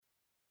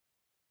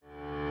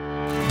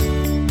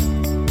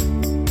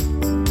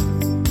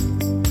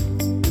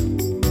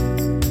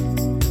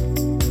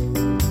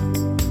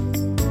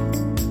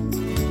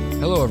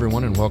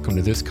everyone, and welcome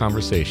to this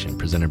conversation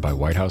presented by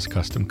White House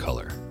Custom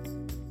Color.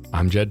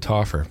 I'm Jed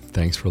Toffer.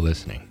 Thanks for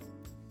listening.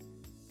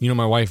 You know,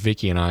 my wife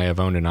Vicki and I have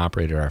owned and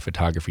operated our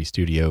photography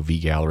studio, V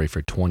Gallery,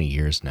 for 20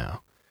 years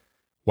now.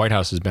 White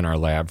House has been our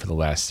lab for the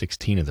last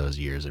 16 of those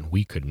years, and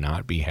we could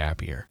not be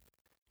happier.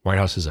 White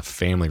House is a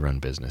family-run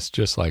business,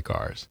 just like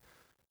ours.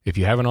 If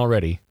you haven't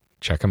already,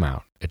 check them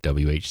out at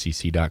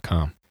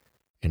WHCC.com.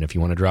 And if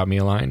you want to drop me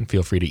a line,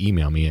 feel free to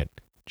email me at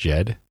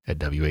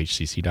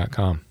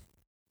jed@WHCC.com.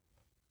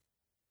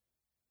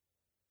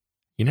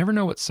 You never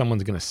know what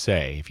someone's going to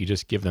say if you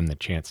just give them the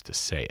chance to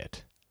say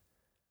it.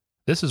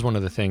 This is one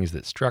of the things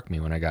that struck me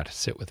when I got to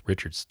sit with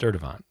Richard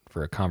Sturtevant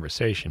for a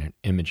conversation at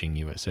Imaging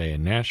USA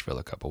in Nashville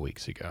a couple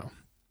weeks ago.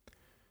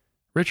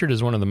 Richard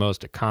is one of the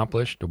most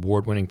accomplished,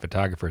 award-winning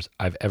photographers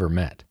I've ever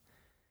met.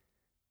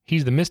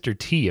 He's the Mr.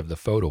 T of the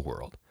photo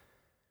world.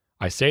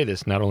 I say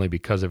this not only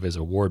because of his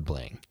award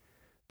bling,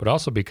 but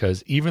also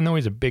because even though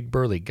he's a big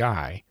burly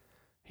guy,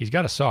 he's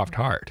got a soft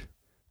heart,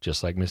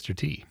 just like Mr.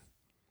 T.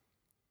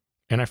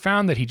 And I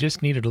found that he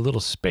just needed a little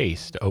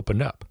space to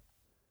open up.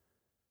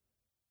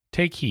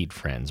 Take heed,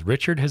 friends.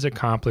 Richard has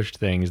accomplished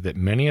things that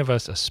many of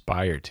us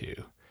aspire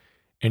to,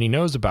 and he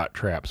knows about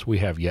traps we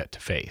have yet to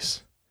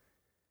face.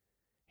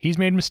 He's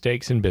made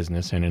mistakes in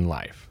business and in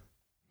life.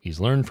 He's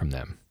learned from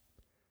them,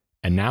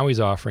 and now he's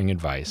offering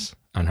advice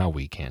on how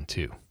we can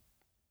too.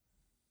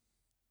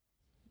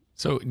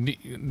 So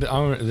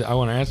I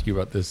want to ask you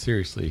about this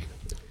seriously,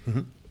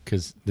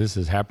 because this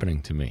is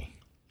happening to me.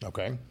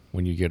 Okay.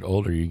 When you get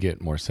older, you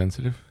get more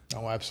sensitive?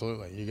 Oh,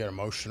 absolutely. You get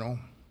emotional.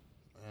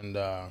 And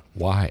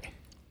why?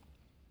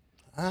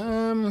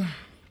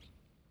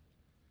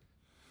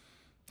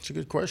 It's a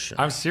good question.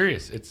 I'm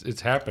serious.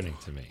 It's happening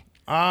to me.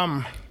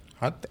 I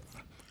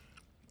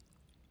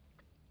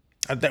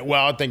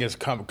think it's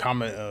like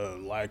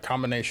a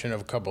combination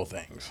of a couple of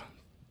things.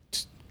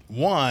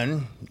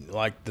 One,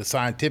 like the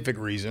scientific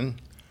reason,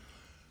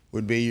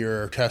 would be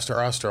your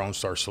testosterone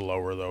starts to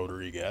lower the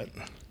older you get.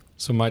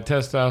 So my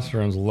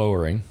testosterone's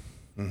lowering.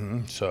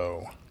 Mm-hmm.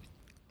 So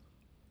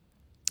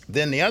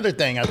then the other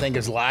thing I think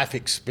is life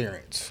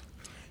experience.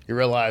 You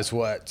realize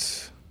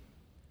what's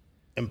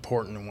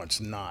important and what's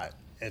not.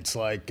 It's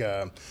like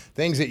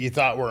things that you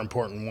thought were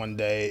important one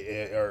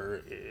day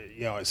or,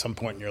 at some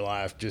point in your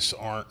life just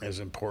aren't as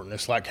important.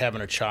 It's like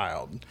having a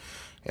child.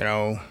 You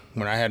know,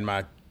 when I had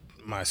my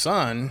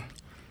son,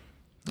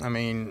 I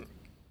mean,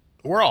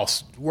 we're all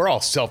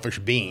selfish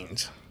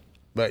beings.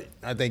 But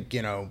I think,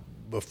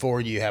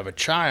 before you have a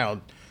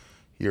child,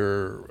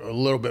 you're a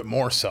little bit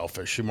more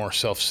selfish. You're more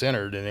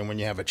self-centered. And then when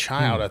you have a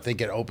child, I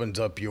think it opens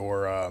up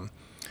your,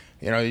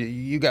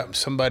 you got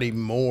somebody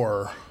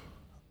more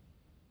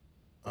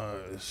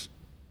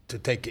to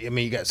take. I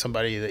mean, you got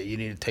somebody that you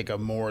need to take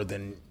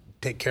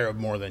care of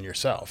more than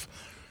yourself.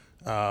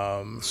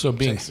 So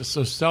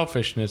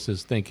selfishness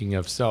is thinking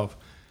of self,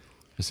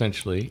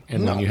 essentially.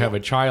 And when you have a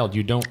child,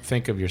 you don't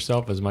think of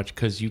yourself as much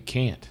because you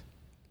can't.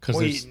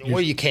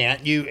 You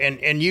can't.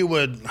 You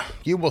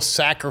will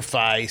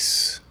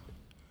sacrifice.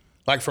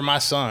 Like for my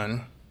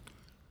son,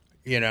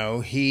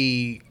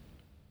 he.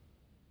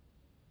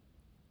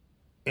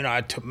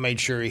 I made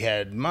sure he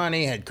had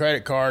money, had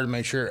credit cards,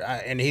 made sure,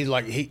 and he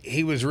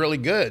was really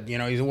good. He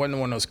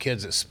wasn't one of those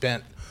kids that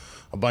spent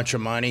a bunch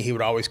of money. He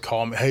would always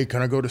call me, "Hey,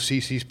 can I go to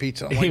CC's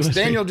Pizza?" I'm like,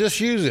 Daniel, just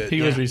use it.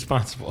 He was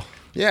responsible.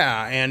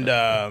 Yeah, and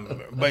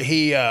but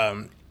he,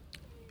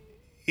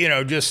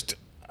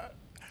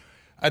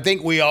 I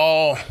think we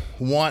all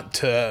want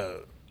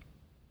to,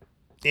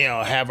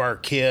 have our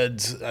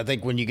kids. I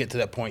think when you get to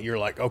that point, you're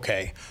like,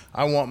 okay,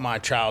 I want my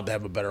child to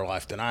have a better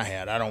life than I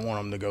had. I don't want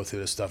them to go through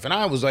this stuff. And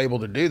I was able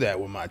to do that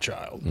with my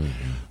child.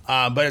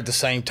 Mm-hmm. But at the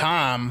same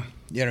time,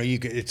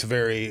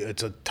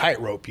 it's a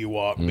tightrope you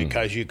walk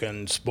because you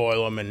can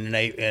spoil them and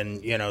they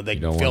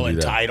feel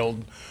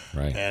entitled.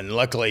 Right. And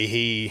luckily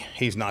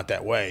he's not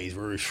that way. He's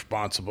very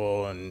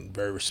responsible and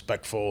very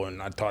respectful.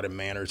 And I taught him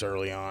manners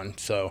early on.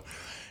 So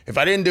if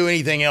I didn't do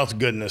anything else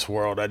good in this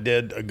world, I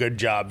did a good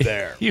job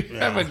there. You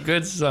have a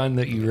good son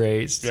that you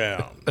raised.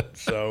 Yeah.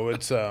 So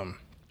it's, I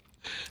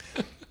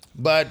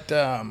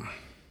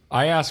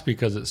ask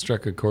because it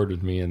struck a chord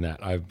with me in that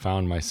I've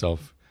found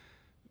myself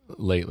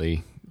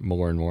lately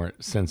more and more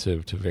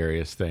sensitive to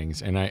various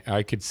things. And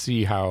I could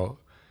see how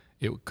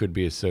it could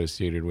be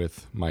associated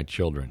with my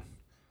children.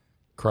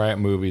 Cry at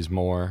movies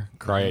more,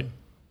 cry at,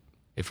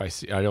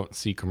 I don't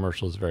see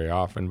commercials very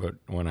often, but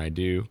when I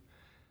do,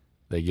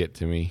 they get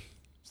to me.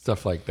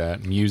 Stuff like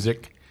that.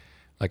 Music,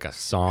 like a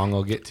song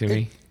will get to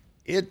me.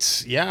 I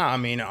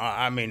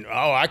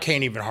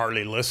can't even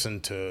hardly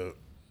listen to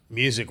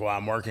music while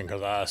I'm working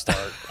because I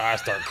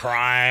start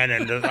crying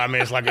and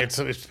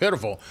it's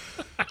pitiful.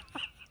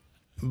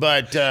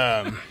 But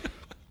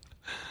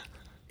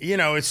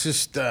it's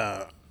just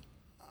I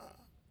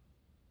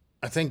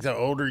think the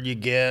older you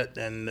get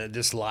and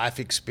just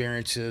life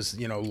experiences,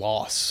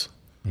 loss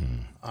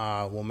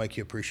will make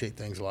you appreciate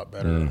things a lot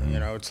better.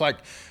 Mm-hmm. It's like,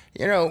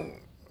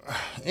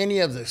 any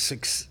of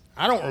the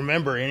I don't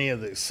remember any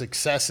of the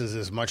successes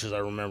as much as I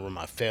remember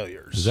my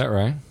failures. Is that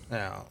right?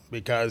 Yeah,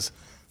 because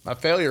My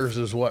failures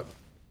is what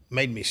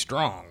made me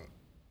strong.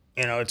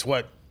 It's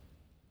what.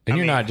 And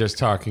you're not just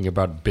talking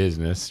about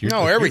business. You're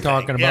Everything.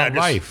 You're talking about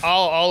life.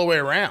 All the way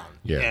around.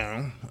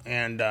 Yeah.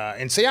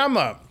 And see, I'm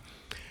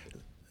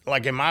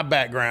like in my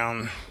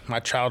background, my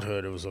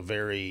childhood, it was a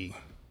very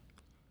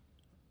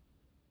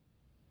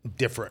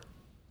different.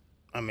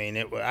 I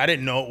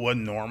didn't know it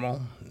wasn't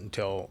normal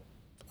until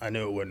I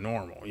knew it wasn't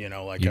normal. You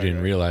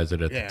didn't realize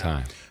it at the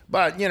time.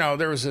 But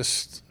there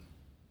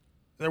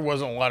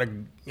wasn't a lot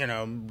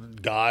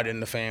of God in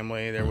the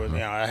family. There was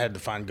I had to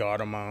find God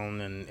on my own,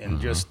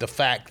 and just the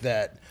fact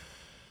that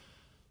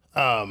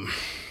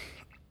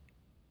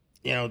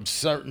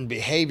certain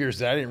behaviors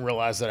that I didn't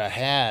realize that I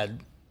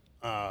had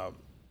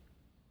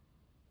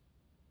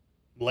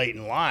late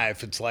in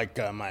life. It's like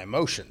my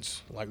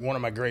emotions. Like one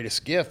of my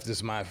greatest gifts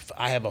is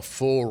I have a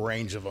full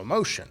range of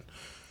emotion.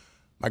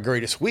 My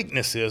greatest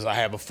weakness is I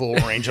have a full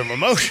range of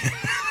emotion.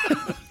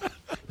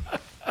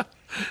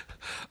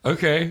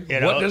 Okay.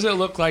 What does it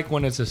look like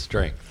when it's a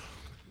strength?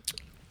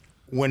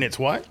 When it's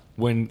what?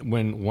 When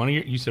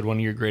you said one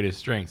of your greatest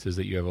strengths is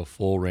that you have a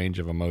full range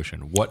of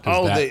emotion. What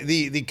does that?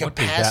 The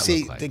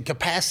capacity, look like? The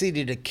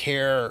capacity to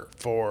care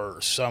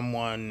for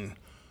someone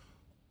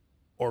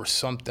or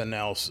something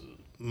else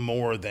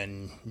more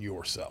than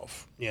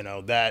yourself. I'm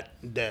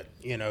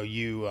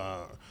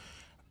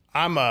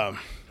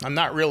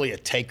not really a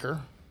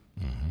taker.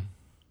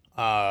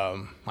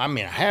 I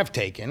have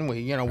taken.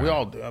 We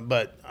all do,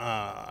 but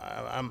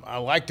I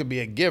like to be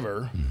a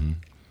giver.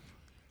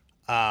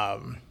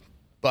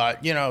 But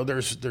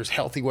there's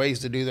healthy ways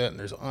to do that, and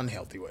there's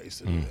unhealthy ways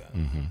to do that.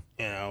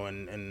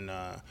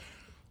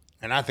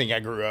 And I think I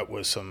grew up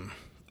with some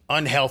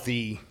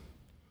unhealthy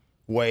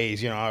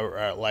ways.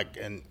 Like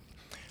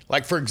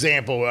for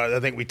example,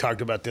 I think we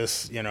talked about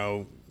this.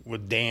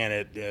 With Dan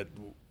at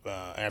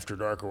After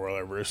Dark or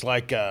whatever. It's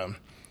like.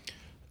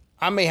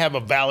 I may have a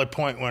valid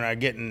point when I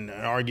get in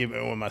an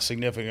argument with my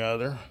significant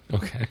other.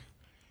 Okay.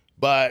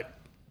 But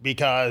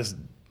because,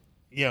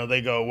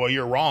 they go, well,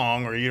 you're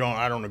wrong, or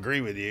I don't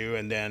agree with you.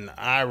 And then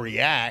I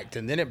react,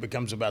 and then it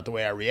becomes about the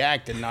way I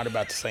react and not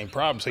about the same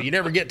problem. So you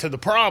never get to the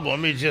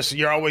problem. It's just,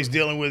 you're always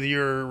dealing with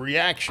your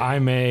reaction. I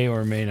may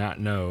or may not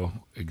know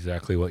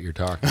exactly what you're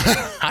talking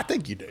about. I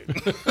think you do.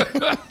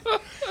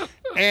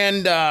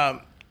 And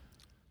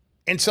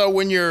so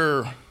when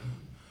you're,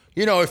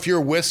 if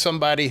you're with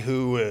somebody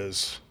who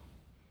is,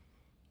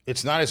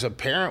 it's not as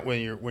apparent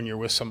when you're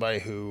with somebody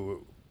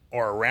who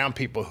or around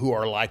people who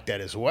are like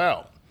that as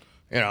well.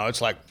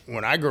 It's like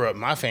when I grew up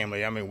in my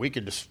family, we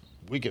could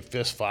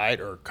fist fight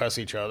or cuss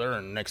each other,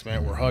 and next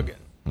minute we're hugging.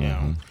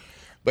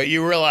 But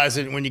you realize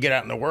that when you get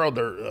out in the world,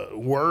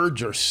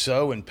 words are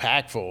so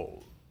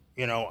impactful.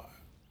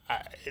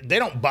 They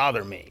don't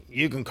bother me.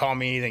 You can call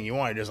me anything you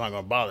want; it's not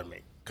going to bother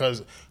me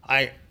because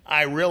I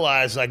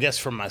realize, I guess,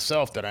 for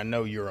myself that I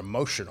know you're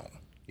emotional.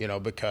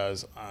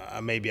 Because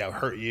maybe I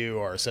hurt you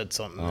or I said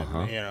something,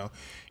 and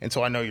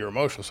so I know you're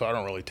emotional, so I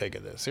don't really take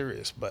it that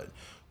serious. But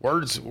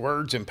words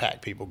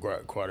impact people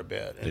quite a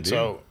bit, and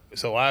so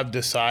I've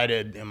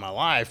decided in my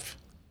life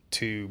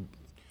to,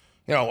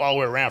 all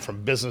the way around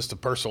from business to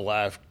personal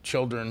life,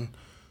 children,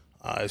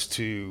 is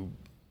to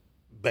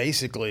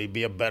basically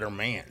be a better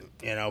man.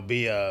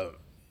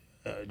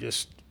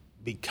 Just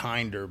be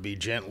kinder, be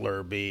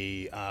gentler,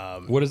 be.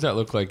 What does that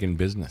look like in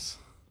business?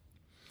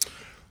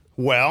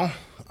 Well,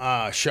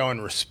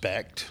 showing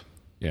respect.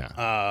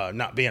 Yeah.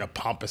 Not being a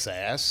pompous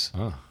ass.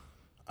 Oh.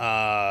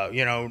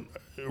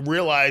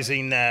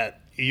 Realizing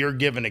that you're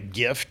given a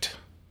gift.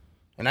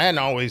 And I hadn't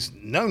always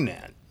known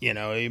that.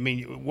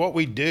 What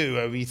we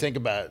do, you think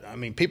about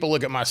it, people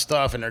look at my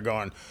stuff and they're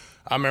going,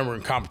 I remember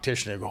in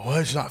competition, they go, well,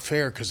 it's not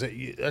fair because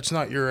that's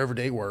not your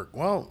everyday work.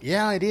 Well,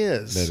 yeah, it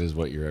is. That is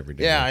what your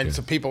everyday work is. And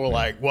so people were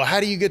like, well,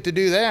 how do you get to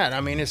do that?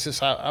 It's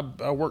just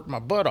I worked my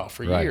butt off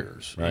for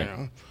years.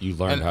 Right. You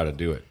learned how to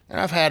do it. And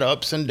I've had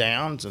ups and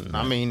downs. And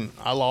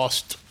I've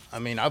lost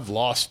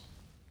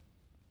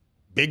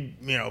big,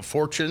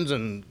 fortunes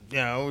and,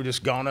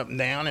 just gone up and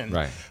down.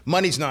 And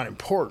money's not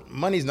important.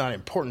 Money's not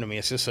important to me.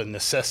 It's just a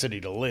necessity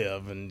to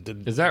live.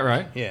 Is that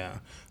right? Yeah.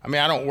 I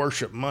don't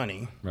worship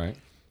money. Right.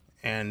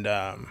 And,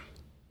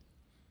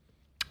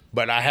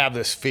 but I have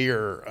this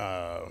fear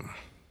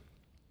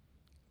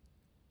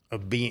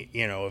of being,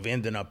 of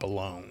ending up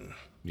alone.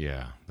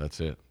 Yeah,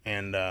 that's it.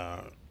 And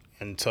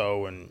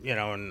so,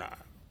 and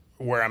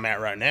where I'm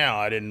at right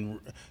now, I'm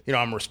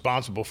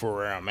responsible for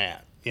where I'm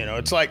at.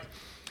 It's like,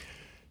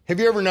 have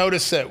you ever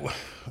noticed that,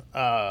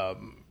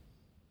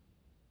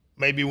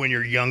 maybe when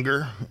you're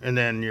younger and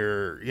then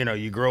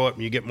you grow up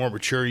and you get more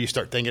mature, you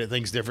start thinking of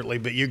things differently,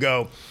 but you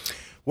go,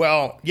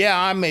 well, yeah,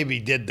 I maybe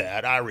did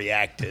that. I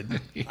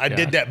reacted. Yeah. I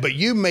did that, but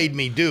you made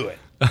me do it.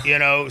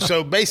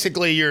 So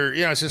basically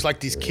it's just like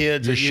these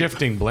kids. You're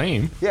shifting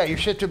blame. Yeah, you're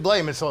shifting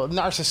blame. It's a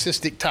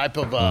narcissistic type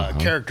of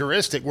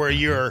characteristic where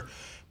you're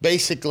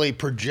basically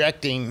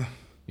projecting,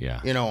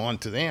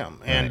 onto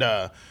them.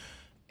 Right.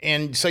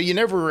 And so you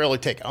never really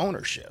take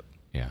ownership.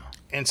 Yeah.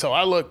 And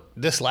so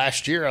this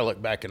last year, I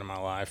look back into my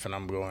life and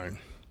I'm going,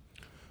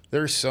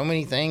 there's so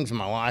many things in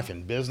my life,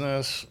 in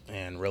business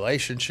and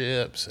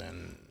relationships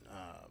and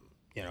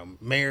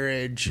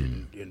marriage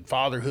and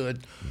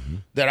fatherhood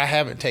that I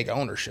haven't taken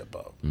ownership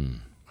of.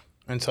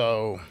 And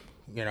so,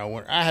 when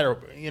I had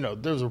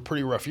there was a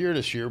pretty rough year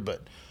this year,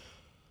 but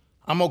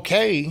I'm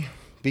okay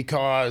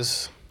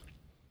because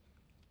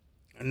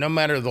no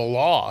matter the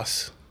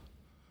loss,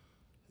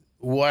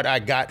 what I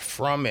got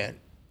from it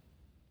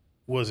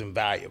was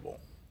invaluable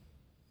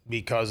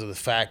because of the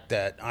fact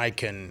that I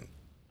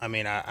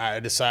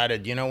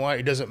decided, you know what?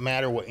 It doesn't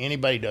matter what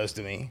anybody does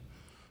to me.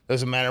 It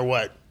doesn't matter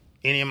what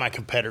any of my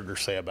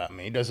competitors say about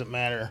me. It doesn't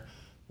matter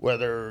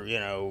whether,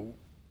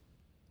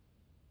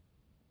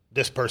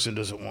 this person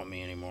doesn't want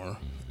me anymore.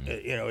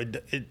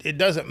 It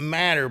doesn't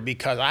matter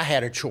because I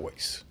had a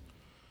choice.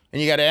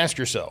 And you got to ask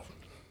yourself,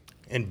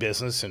 in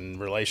business and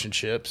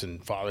relationships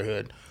and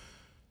fatherhood,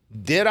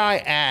 did I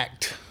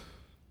act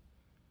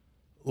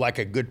like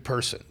a good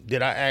person?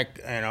 Did I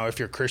act, if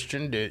you're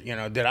Christian,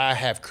 did I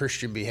have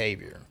Christian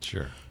behavior?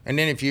 Sure. And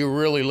then if you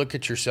really look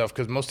at yourself,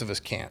 because most of us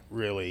can't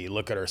really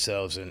look at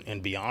ourselves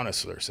and be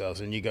honest with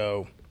ourselves, and you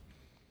go,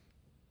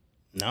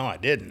 no, I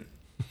didn't.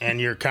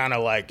 And you're kind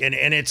of like, and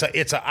it's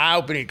an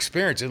eye-opening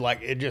experience.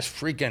 It just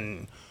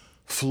freaking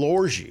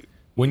floors you.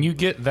 When you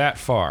get that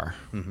far,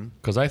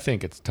 because I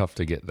think it's tough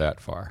to get that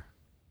far,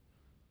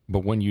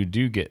 but when you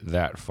do get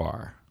that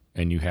far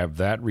and you have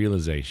that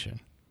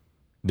realization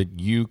that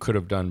you could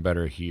have done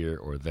better here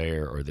or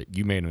there, or that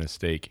you made a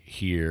mistake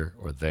here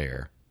or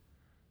there,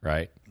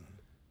 right?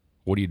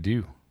 What do you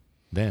do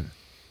then?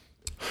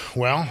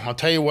 Well, I'll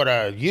tell you what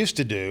I used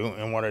to do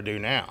and what I do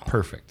now.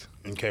 Perfect.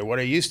 Okay, what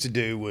I used to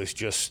do was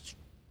just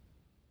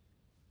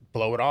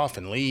blow it off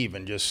and leave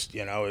and just,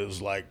 it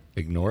was like...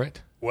 Ignore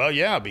it? Well,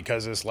 yeah,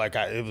 because it's like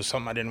it was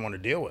something I didn't want to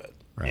deal with,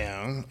 right.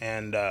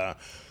 And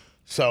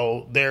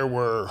so there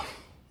were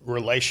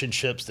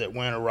relationships that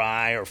went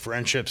awry or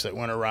friendships that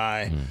went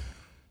awry.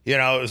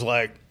 It was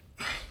like,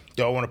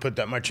 do I want to put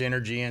that much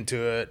energy into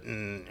it?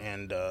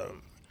 And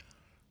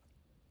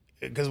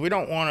because we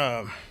don't want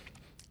to...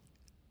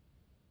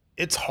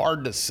 It's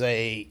hard to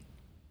say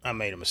I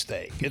made a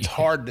mistake. It's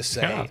hard to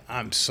say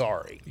I'm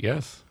sorry.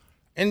 Yes.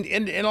 And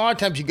a lot of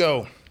times you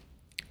go,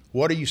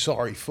 what are you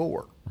sorry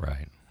for?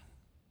 Right.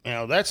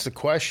 That's the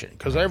question,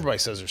 because everybody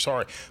says they're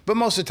sorry. But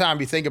most of the time,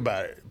 you think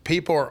about it,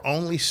 people are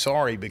only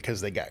sorry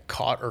because they got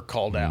caught or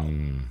called out.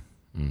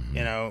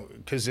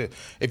 Because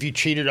if you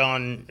cheated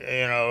on,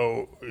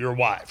 your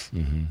wife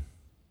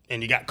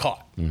and you got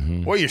caught,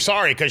 well, you're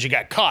sorry because you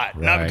got caught,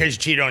 not because you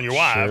cheated on your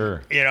wife.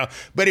 Sure.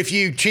 But if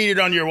you cheated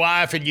on your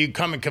wife and you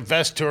come and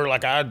confess to her,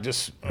 like I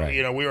just,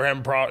 we were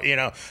having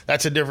problems,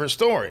 that's a different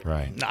story.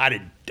 Right. No, I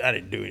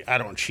didn't do it. I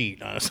don't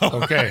cheat. So.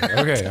 Okay.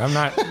 I'm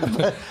not.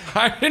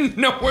 I didn't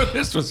know where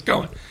this was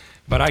going,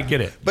 but I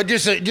get it. But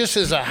just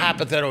as a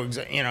hypothetical,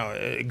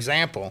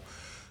 example,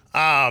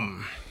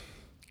 now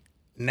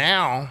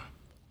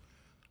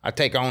I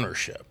take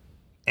ownership,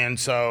 and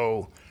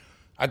so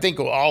I think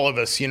all of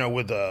us, we're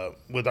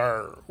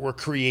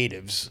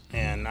creatives,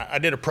 and I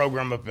did a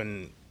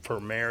program for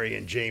Mary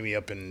and Jamie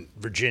up in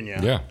Virginia.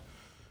 Yeah.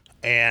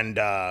 And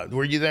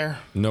were you there?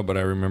 No, but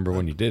I remember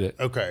when you did it.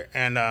 Okay,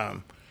 and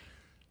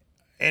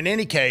in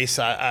any case,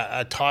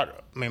 I taught.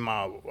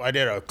 I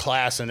did a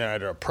class and then I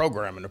did a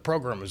program, and the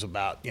program was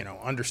about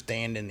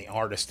understanding the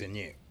artist in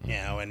you,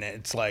 and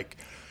it's like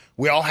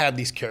we all have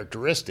these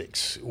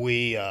characteristics.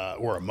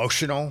 We're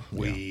emotional.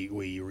 We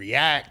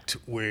react.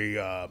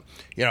 Look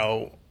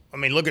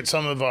at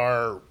some of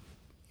our.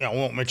 I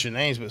won't mention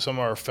names, but some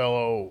of our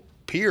fellow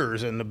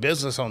peers in the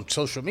business on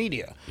social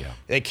media. Yeah.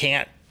 They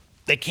can't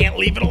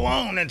leave it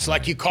alone. It's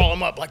like you call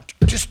them up, like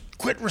just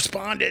quit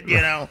responding.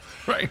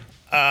 Right.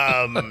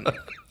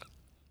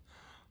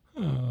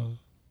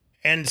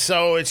 And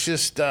so it's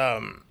just,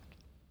 I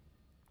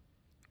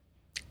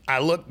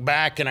look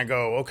back and I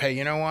go, okay,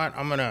 you know what?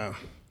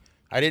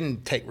 I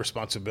didn't take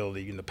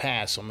responsibility in the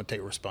past, so I'm going to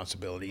take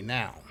responsibility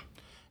now.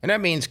 And that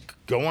means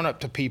going up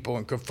to people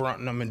and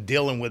confronting them and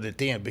dealing with it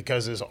then.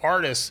 Because as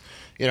artists,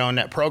 in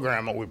that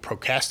program, we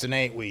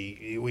procrastinate,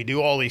 we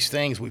do all these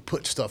things, we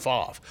put stuff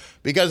off.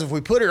 Because if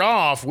we put it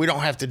off, we don't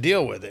have to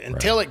deal with it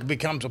until it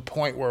becomes a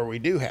point where we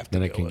do have to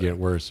deal with it. Then it can get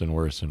worse and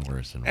worse and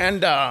worse and worse.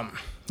 And,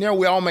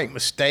 we all make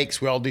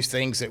mistakes. We all do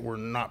things that we're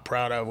not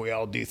proud of. We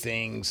all do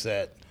things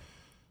that,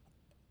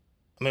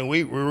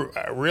 we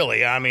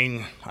really, I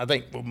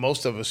think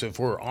most of us, if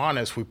we're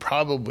honest,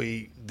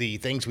 the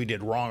things we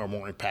did wrong are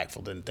more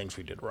impactful than the things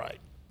we did right.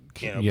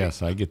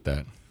 Yes, I get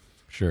that.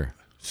 Sure.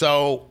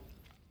 So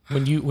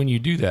when you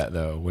do that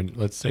though,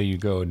 let's say you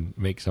go and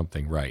make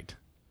something right,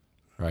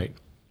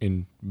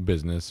 in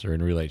business or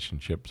in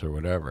relationships or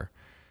whatever.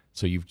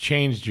 So you've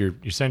changed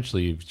you've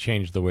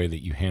changed the way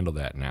that you handle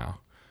that now.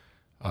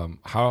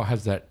 How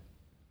has that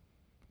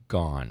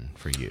gone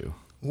for you?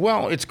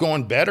 Well, it's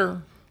going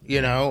better.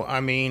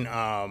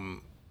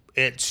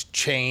 It's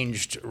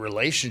changed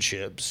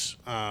relationships.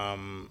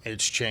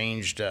 It's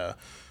changed,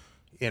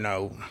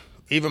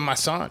 even my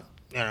son,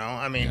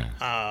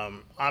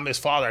 I'm his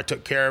father. I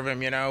took care of him,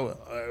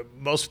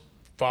 most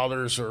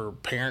fathers or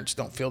parents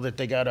don't feel that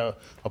they got to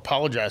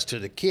apologize to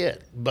the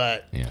kid.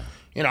 But, Yeah.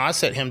 you know, I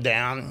set him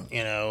down.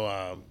 You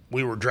know,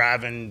 we were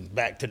driving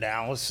back to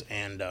Dallas,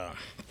 and the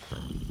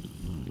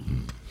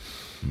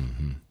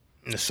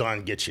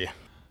sun gets you.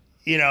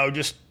 You know,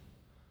 just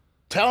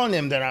telling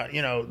him that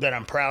that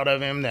I'm proud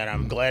of him, that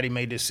I'm glad he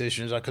made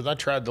decisions, because I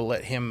tried to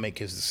let him make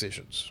his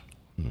decisions.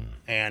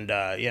 And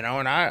you know,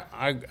 and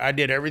I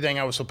did everything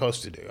I was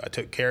supposed to do. I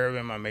took care of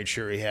him. I made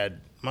sure he had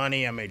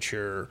money. I made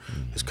sure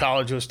his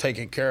college was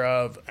taken care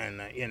of,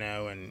 and you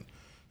know,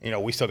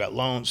 we still got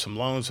some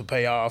loans to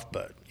pay off.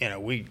 But you know,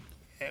 we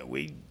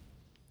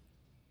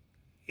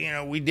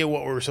did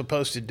what we were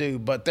supposed to do.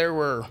 But there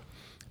were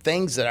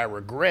things that I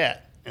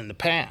regret in the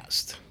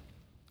past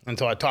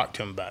until I talked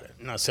to him about it,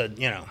 and I said,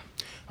 you know,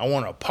 I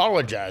want to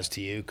apologize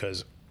to you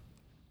because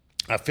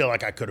I feel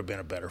like I could have been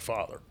a better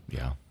father.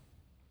 Yeah.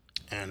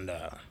 And,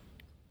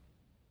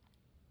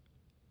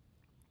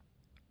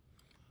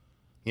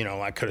 you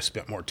know, I could have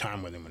spent more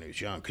time with him when he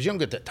was young, because you don't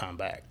get that time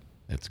back.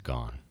 It's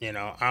gone. You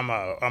know, I'm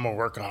a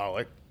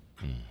workaholic,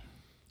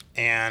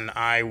 and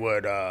I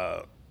would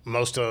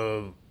most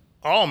of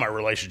all my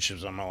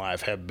relationships in my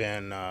life have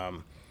been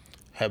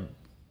have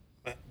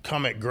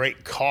come at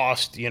great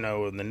cost. You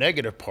know, in the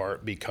negative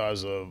part,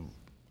 because of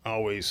I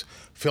always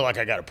feel like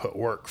I got to put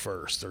work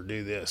first or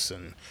do this,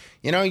 and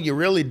you know, you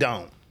really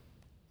don't.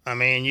 I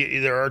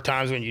mean, there are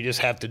times when you just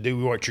have to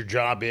do what your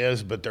job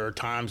is, but there are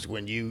times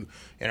when you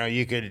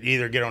could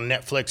either get on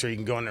Netflix or you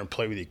can go in there and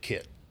play with your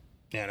kid.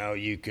 You know,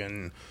 you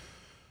can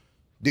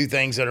do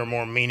things that are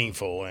more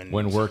meaningful. And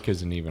when work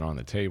isn't even on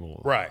the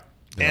table. Right.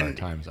 There are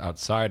times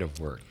outside of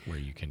work where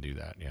you can do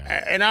that.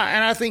 Yeah. And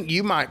I think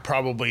you might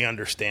probably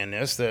understand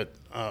this, that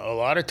a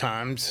lot of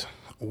times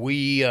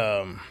we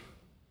our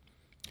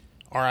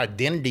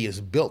identity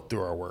is built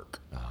through our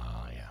work.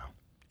 Yeah.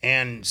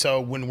 And so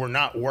when we're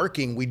not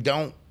working, we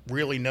don't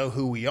really know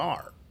who we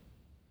are.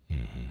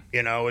 Mm-hmm.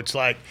 You know, it's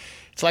like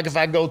if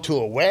I go to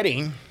a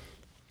wedding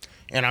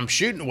and I'm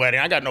shooting a wedding,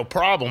 I got no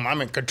problem. I'm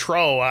in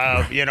control.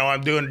 You know,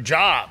 I'm doing a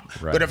job.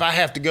 Right. But if I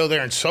have to go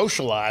there and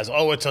socialize,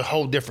 it's a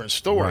whole different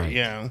story, Right.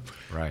 you know.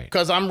 Right.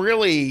 Because I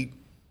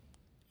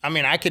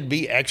could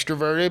be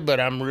extroverted, but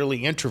I'm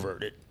really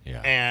introverted.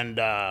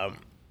 Yeah.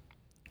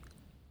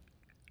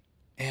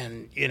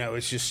 And you know,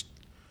 it's just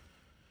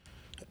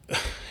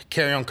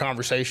carry on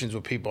conversations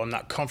with people I'm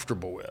not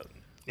comfortable with.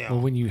 You know?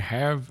 Well, when you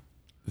have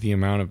the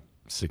amount of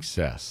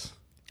success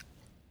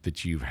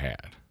that you've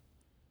had,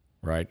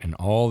 right, and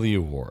all the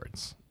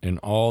awards and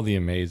all the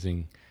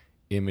amazing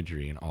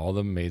imagery and all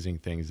the amazing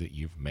things that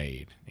you've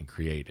made and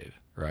created,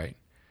 right,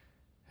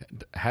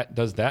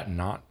 does that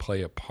not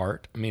play a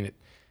part? I mean,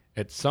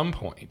 at some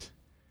point,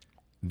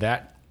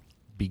 that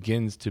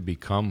begins to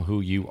become who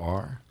you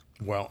are.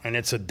 Well, and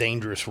it's a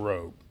dangerous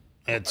road.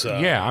 It's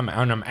yeah,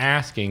 I'm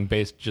asking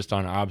based just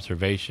on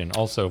observation,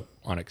 also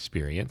on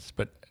experience,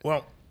 but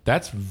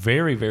that's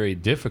very, very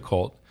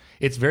difficult.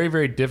 It's very,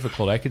 very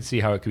difficult. I could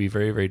see how it could be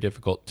very, very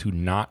difficult to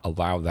not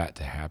allow that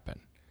to happen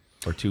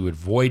or to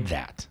avoid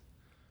that.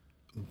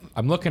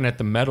 I'm looking at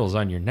the medals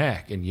on your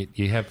neck, and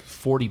you have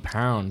 40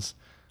 pounds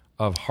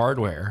of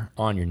hardware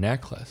on your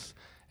necklace,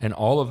 and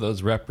all of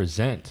those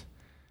represent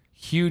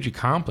huge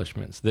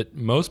accomplishments that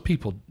most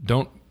people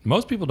don't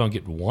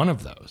get one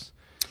of those.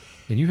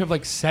 And you have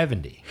like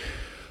 70.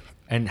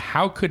 And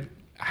how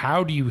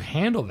do you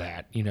handle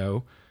that, you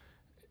know,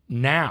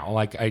 now?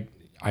 Like I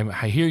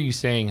hear you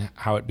saying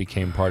how it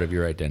became part of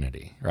your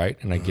identity, right?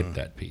 And I get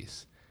that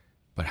piece.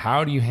 But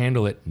how do you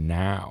handle it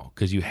now?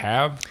 Because you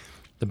have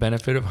the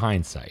benefit of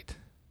hindsight.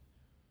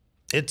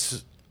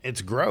 It's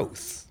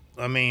growth.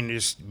 I mean,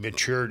 just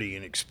maturity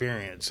and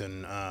experience,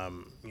 and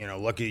you know,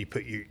 lucky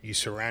you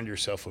surround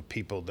yourself with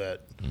people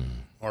that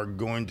are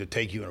going to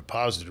take you in a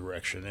positive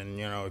direction. And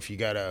you know, if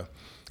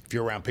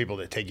you're around people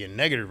that take you in a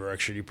negative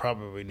direction, you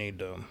probably need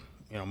to,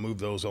 you know, move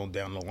those on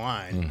down the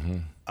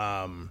line.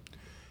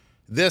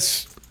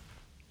 This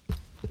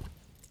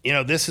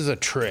is a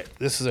trick.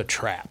 This is a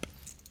trap.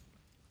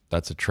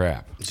 That's a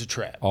trap. It's a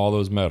trap. All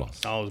those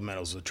medals. All those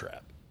medals are a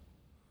trap.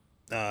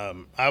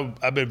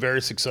 I've been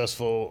very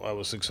successful. I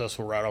was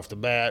successful right off the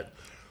bat.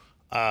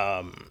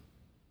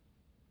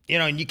 You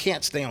know, and you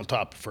can't stay on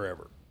top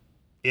forever.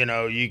 You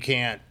know, you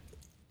can't.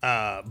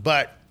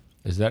 But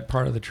is that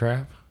part of the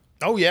trap?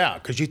 Oh yeah,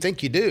 because you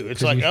think you do.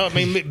 It's like,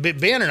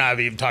 Ben and I have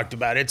even talked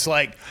about it. It's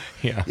like,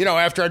 yeah. You know,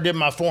 after I did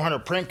my 400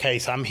 print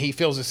case, he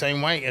feels the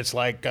same way. It's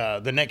like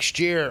the next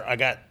year I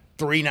got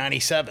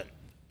 397,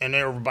 and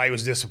everybody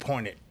was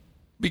disappointed.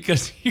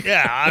 Because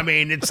yeah, I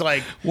mean, it's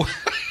like,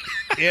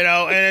 you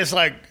know, and it's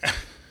like,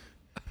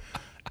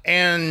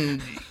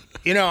 and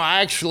you know, I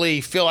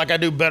actually feel like I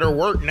do better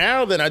work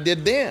now than I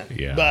did then.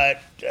 Yeah.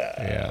 But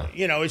yeah.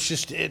 You know,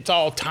 it's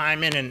all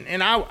timing,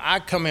 and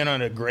I come in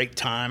on a great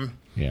time.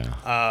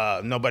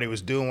 Yeah. Nobody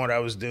was doing what I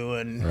was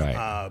doing.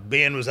 Right.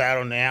 Ben was out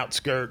on the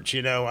outskirts.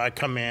 You know, I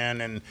come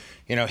in, and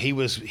you know, he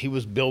was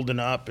building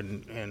up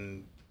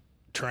and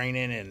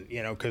training, and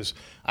you know, because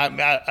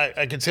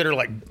I consider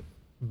like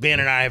Ben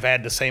and I have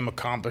had the same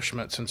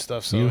accomplishments and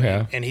stuff. So You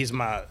have. and he's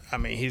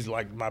he's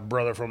like my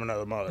brother from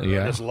another mother.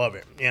 Yeah. I just love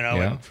him,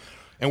 Yeah.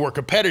 and we're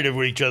competitive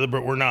with each other,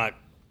 but we're not.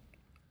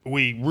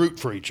 We root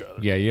for each other.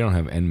 Yeah, you don't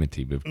have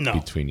enmity No,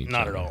 between each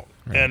not other. at all.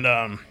 Right.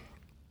 And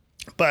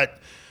but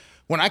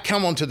when I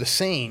come onto the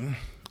scene,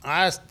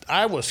 I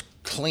was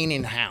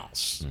cleaning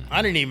house. Mm-hmm.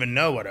 I didn't even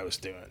know what I was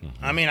doing.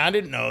 I mean, I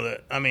didn't know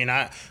that. I mean,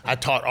 I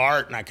taught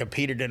art and I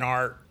competed in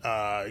art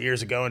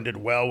years ago and did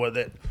well with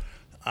it.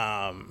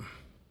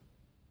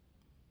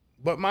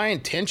 But my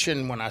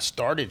intention when I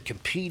started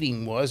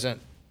competing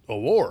wasn't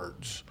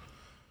awards.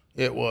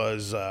 It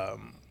was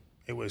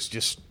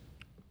just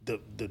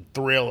the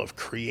thrill of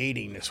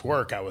creating this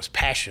work. I was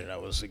passionate. I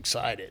was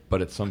excited.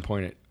 But at some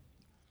point,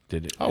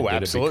 did it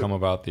absolutely. become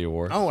about the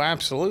award? Oh,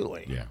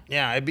 absolutely.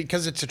 Yeah,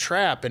 because it's a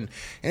trap. And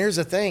here's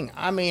the thing.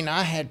 I mean,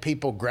 I had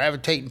people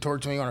gravitating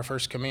towards me when I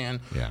first come in,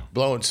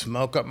 blowing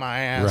smoke up my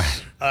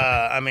ass.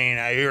 Right. I mean,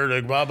 you're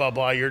the blah, blah,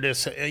 blah. You're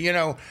this,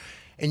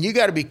 and you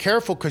got to be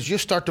careful because you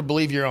start to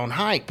believe your own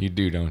hype. You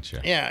do, don't you?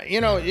 Yeah,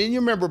 and you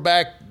remember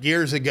back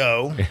years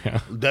ago,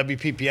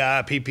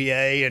 WPPI,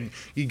 PPA, and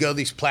you go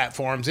these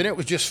platforms, and it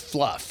was just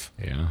fluff.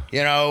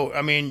 Yeah.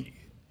 I mean,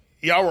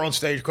 y'all were on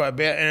stage quite a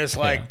bit, and it's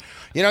like,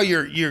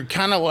 you're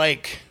kind of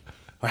like,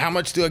 well, how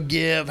much do I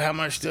give? How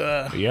much do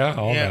I? Yeah,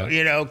 all that.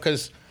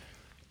 Because,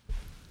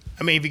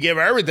 I mean, if you give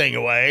everything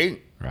away,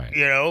 Right.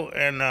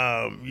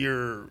 And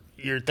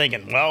you're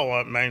thinking, well,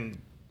 I mean,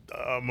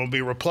 I'm gonna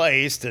be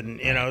replaced, and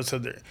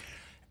so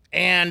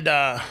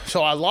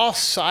so I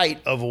lost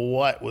sight of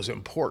what was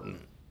important.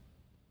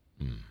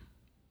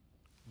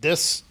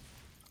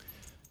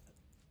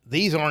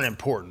 These aren't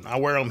important. I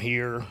wear them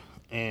here,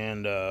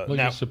 and Well,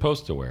 now you're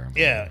supposed to wear them.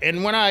 yeah.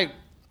 And when I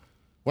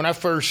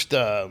first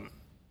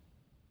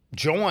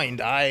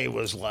joined, I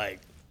was like,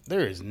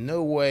 there is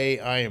no way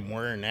I am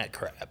wearing that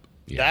crap.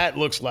 Yeah. That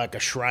looks like a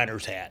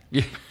Shriner's hat.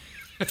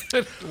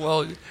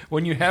 Well,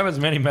 when you have as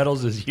many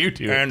medals as you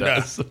do, And, it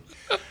does.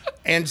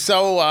 And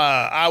so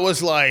I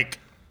was like,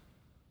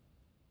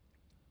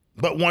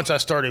 but once I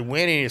started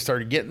winning and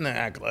started getting the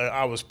accolade,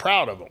 I was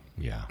proud of them.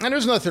 Yeah. And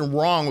there's nothing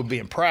wrong with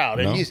being proud.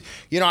 And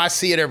No. I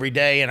see it every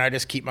day, and I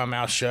just keep my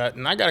mouth shut.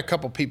 And I got a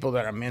couple people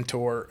that I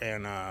mentor,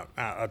 and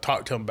I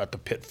talk to them about the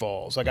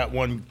pitfalls. I got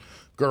one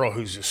girl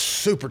who's just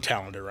super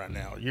talented right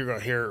now. You're gonna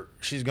hear,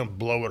 she's gonna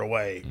blow it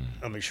away.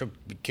 I mean, she'll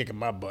be kicking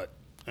my butt,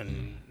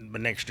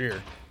 but next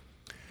year.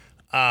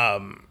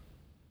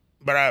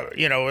 But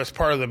as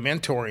part of the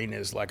mentoring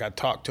is like I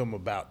talk to them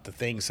about the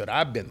things that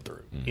I've been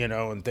through,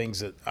 and things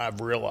that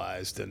I've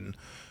realized, and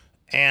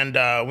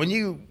when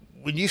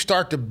you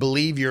start to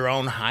believe your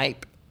own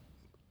hype,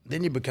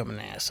 then you become an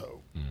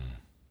asshole, and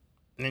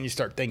then you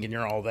start thinking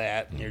you're all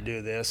that, and you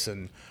do this,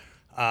 and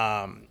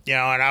and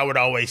I would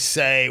always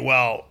say,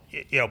 well,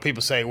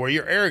 people say, well,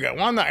 you're arrogant.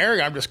 Well, I'm not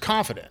arrogant. I'm just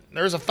confident.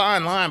 There's a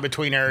fine line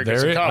between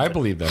arrogance and confidence. I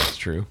believe that's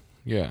true.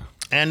 Yeah.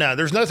 And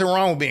there's nothing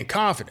wrong with being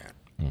confident.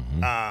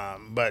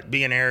 But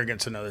being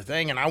arrogant's another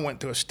thing. And I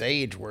went to a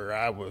stage where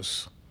I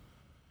was,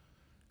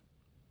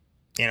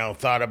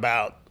 thought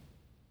about,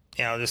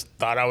 just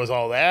thought I was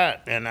all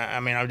that. And I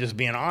mean, I'm just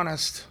being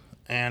honest,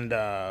 and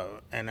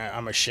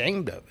I'm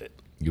ashamed of it.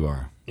 You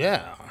are.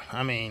 Yeah.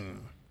 I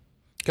mean,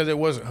 because it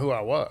wasn't who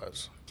I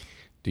was.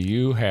 Do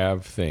you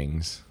have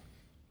things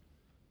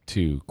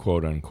to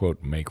quote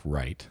unquote make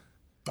right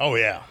Oh,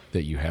 yeah.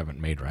 that you haven't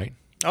made right?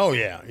 Oh,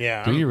 yeah.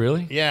 Yeah. Do you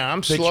really? Yeah. I'm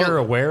That slow. you're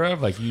aware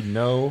of? Like,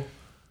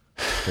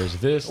 there's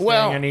this thing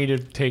I need to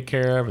take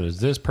care of. There's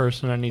this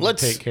person I need to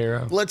take care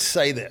of. Let's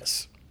say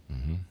this.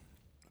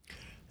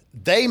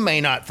 They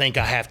may not think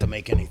I have to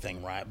make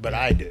anything right, but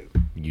I do.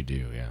 You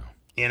do, yeah.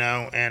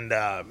 And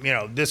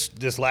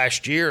this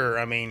last year,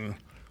 I mean,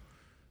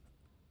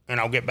 and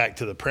I'll get back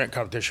to the print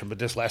competition, but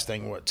this last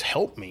thing, what's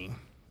helped me,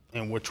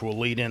 and which will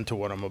lead into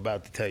what I'm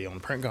about to tell you on the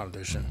print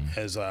competition,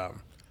 is,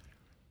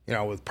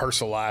 with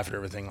personal life and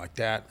everything like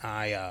that,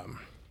 I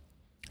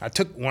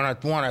took when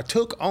I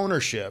took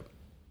ownership.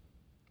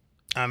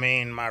 I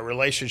mean, my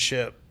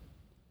relationship,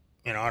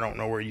 I don't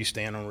know where you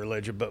stand on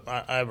religion, but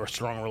I have a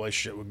strong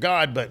relationship with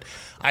God, but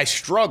I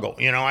struggle.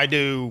 I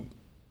do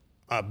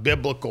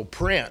biblical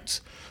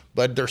prints,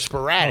 but they're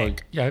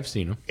sporadic. Oh, yeah, I've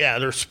seen them. Yeah,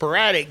 they're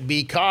sporadic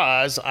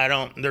because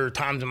there are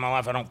times in my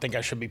life I don't think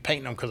I should be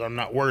painting them because I'm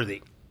not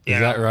worthy. Is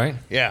that right?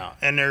 Yeah,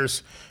 and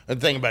the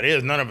thing about it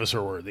is none of us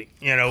are worthy,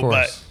 Of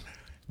course.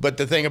 but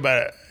the thing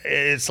about it,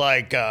 it's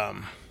like,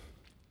 I'm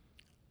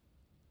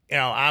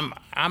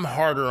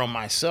harder on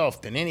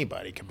myself than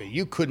anybody could be.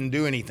 You couldn't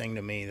do anything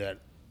to me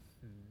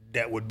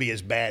that would be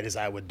as bad as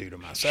I would do to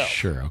myself.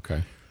 Sure,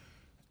 okay.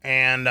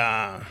 And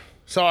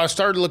so I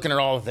started looking at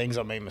all the things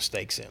I made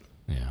mistakes in.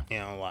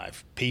 Yeah.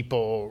 Life,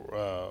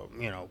 people,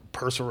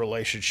 personal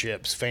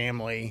relationships,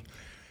 family.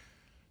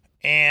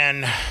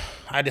 And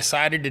I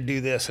decided to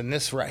do this, and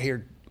this right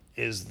here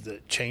is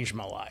that changed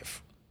my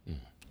life.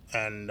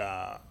 And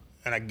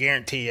I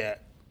guarantee you,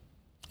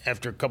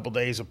 after a couple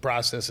days of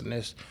processing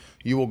this,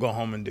 you will go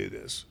home and do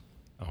this.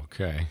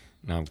 Okay.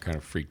 Now I'm kind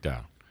of freaked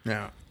out.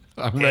 Yeah.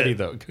 I'm ready,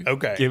 though.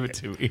 Okay. Give it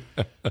to me.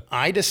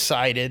 I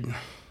decided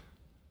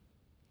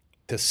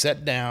to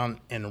sit down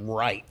and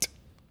write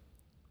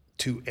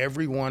to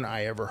everyone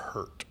I ever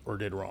hurt or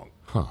did wrong.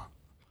 Huh.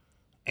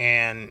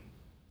 And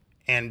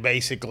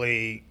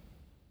basically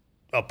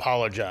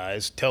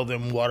apologize, tell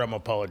them what I'm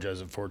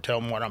apologizing for, tell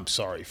them what I'm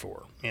sorry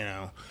for, you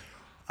know.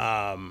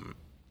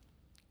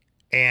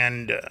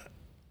 And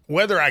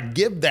whether I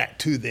give that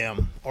to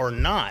them or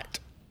not,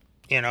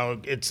 you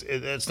know,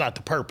 it's not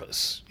the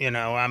purpose. You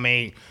know, I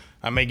may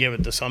give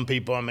it to some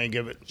people, I may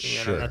give it,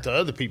 you know, not to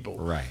other people.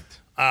 Right.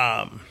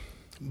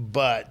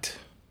 But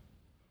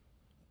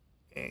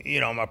you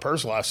know, my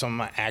personal life, some of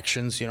my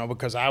actions, you know,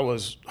 because I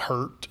was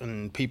hurt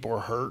and people were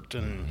hurt,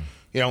 and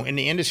you know, in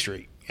the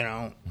industry, you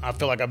know, I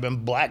feel like I've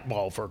been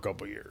blackballed for a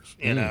couple of years,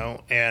 you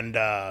know, and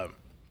I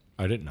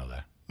didn't know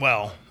that.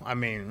 well, I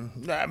mean,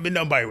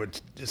 nobody would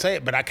say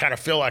it, but I kind of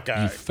feel like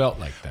You felt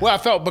like that. well, I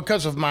felt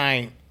because of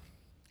my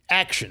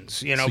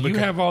actions, you know. So you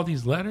because, have all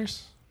these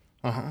letters?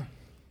 That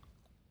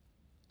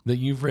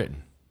you've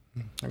written?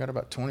 I got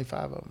about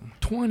 25 of them.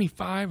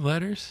 25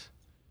 letters?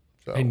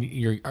 So And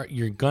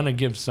you're gonna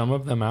give some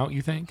of them out,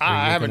 you think? Or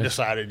I you're haven't gonna-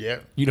 decided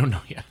yet. You don't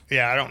know yet.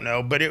 Yeah, I don't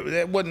know, but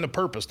it wasn't the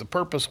purpose. The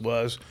purpose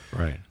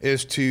Right.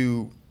 is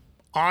to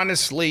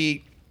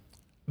honestly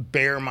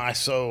bare my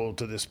soul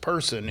to this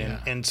person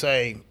and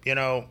say, you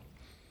know,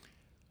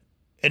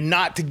 and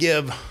not to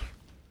give,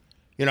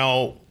 you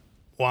know,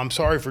 well, I'm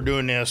sorry for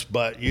doing this,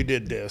 but you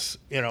did this.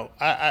 You know,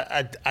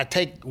 I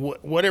take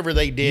whatever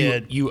they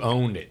did. You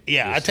owned it.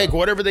 Yeah, yourself. I take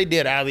whatever they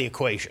did out of the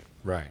equation.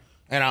 Right.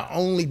 And I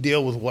only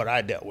deal with what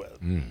I dealt with,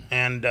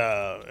 and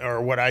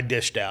or what I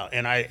dished out,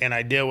 and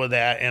I deal with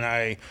that,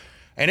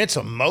 and it's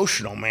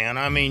emotional, man.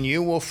 I mean,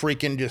 you will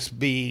freaking just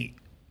be,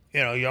 you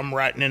know, I'm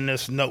writing in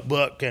this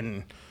notebook,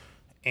 and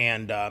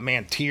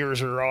man,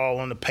 tears are all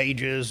on the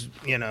pages,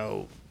 you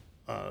know,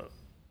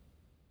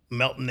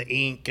 melting the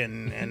ink,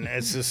 and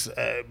it's just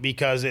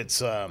because it's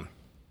the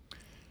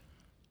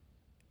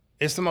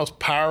most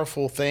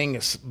powerful thing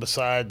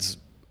besides,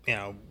 you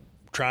know,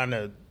 trying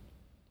to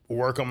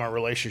work on my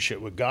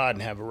relationship with God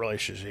and have a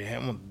relationship with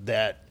Him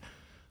that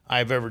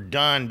I've ever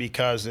done,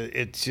 because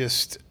it's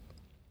just,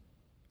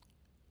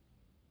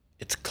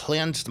 it's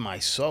cleansed my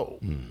soul.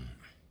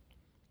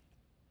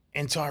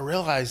 And so I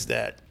realized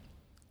that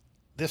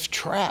this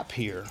trap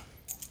here,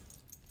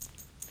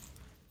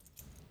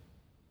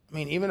 I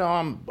mean, even though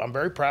I'm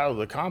very proud of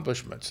the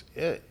accomplishments,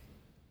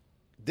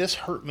 this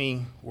hurt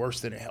me worse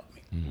than it helped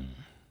me.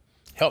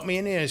 Helped me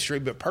in the industry,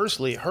 but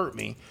personally it hurt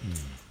me.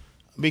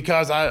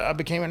 Because I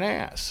became an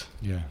ass.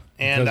 Yeah.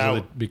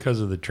 And because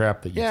of the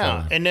trap that you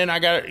fell in. and then I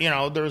got, you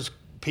know, there's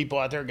people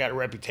out there got a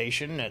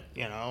reputation that,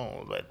 you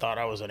know, that thought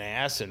I was an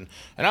ass, and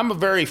I'm a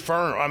very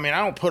firm. I mean, I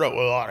don't put up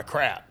with a lot of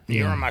crap.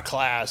 You're in my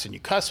class and you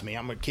cuss me,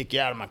 I'm gonna kick you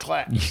out of my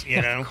class.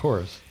 You know, Of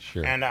course,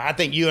 sure. And I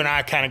think you and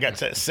I kind of got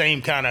that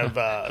same kind of.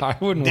 I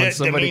wouldn't want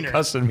somebody demeanor.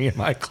 cussing me in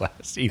my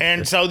class either.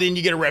 And so then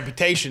you get a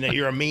reputation that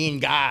you're a mean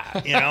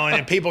guy, you know, and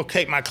if people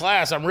take my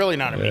class, I'm really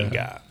not a mean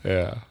guy.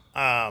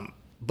 Yeah.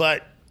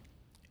 But,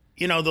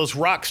 you know, those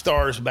rock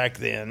stars back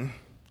then,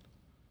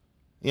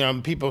 you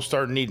know, people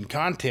started needing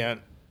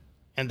content.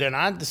 And then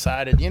I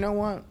decided, you know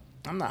what?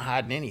 I'm not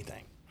hiding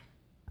anything.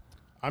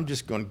 I'm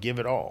just going to give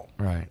it all.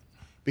 Right.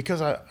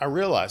 Because I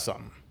realized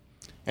something.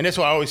 And that's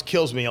why it always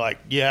kills me. Like,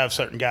 you have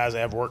certain guys that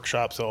have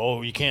workshops. So,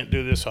 oh, you can't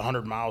do this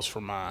 100 miles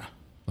from my.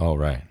 Oh,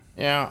 right.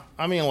 Yeah.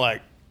 I mean,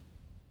 like,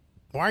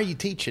 why are you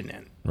teaching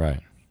then?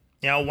 Right.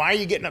 You know, why are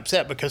you getting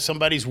upset because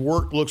somebody's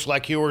work looks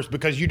like yours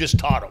because you just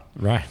taught them?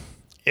 Right.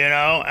 You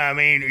know, I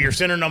mean, you're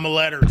sending them a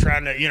letter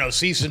trying to, you know,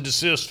 cease and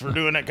desist for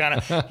doing that kind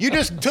of. You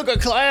just took a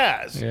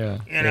class. Yeah.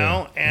 You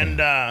know, and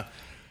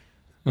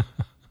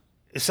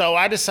so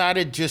I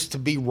decided just to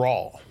be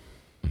raw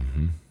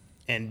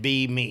and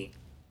be me,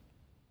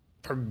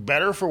 for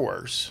better or for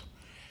worse.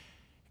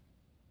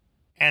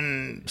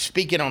 And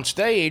speaking on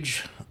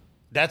stage,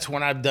 that's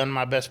when I've done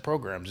my best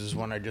programs. Is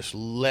when I just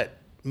let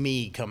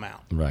me come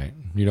out. Right.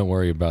 You don't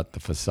worry about the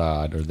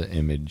facade or the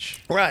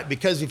image. Right,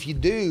 because if you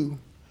do,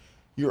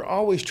 you're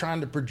always trying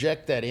to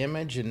project that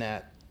image and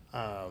that.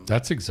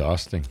 That's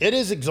exhausting. It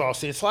is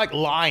exhausting. It's like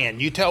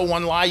lying. You tell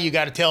one lie, you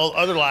got to tell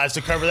other lies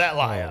to cover that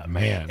lie up.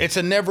 Man. It's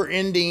a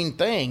never-ending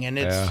thing, and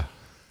it's,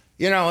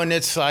 you know, and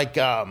it's like,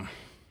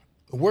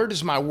 where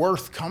does my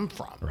worth come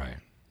from? Right.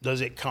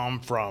 Does it come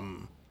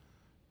from,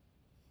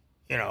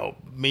 you know,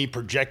 me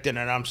projecting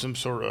that I'm some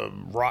sort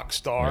of rock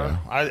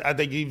star? Yeah. I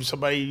think even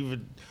somebody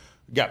even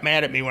got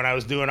mad at me when I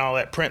was doing all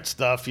that print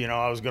stuff. You know,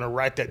 I was going to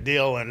write that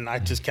deal, and I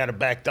just kind of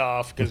backed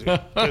off because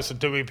it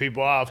pissed too many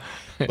people off.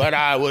 But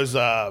I was,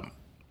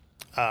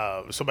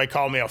 somebody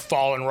called me a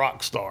fallen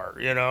rock star,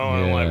 you know.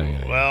 And I'm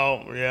like,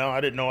 well, you know,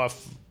 I didn't know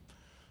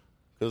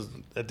because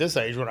at this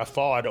age, when I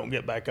fall, I don't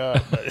get back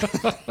up.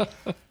 But,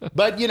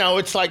 but you know,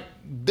 it's like,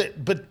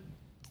 but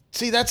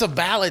see, that's a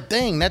valid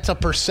thing. That's a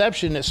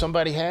perception that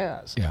somebody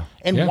has. Yeah.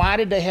 And why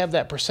did they have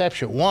that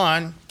perception?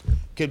 One,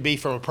 could be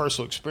from a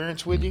personal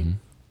experience with you.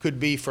 Could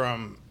be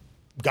from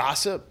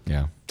gossip.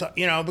 Yeah.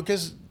 You know,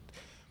 because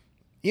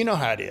you know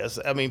how it is.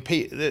 I mean,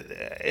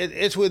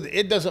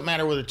 it doesn't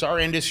matter whether it's our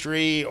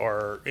industry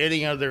or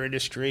any other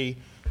industry.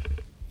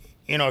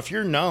 if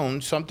you're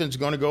known, something's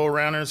going to go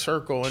around in a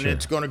circle and Sure.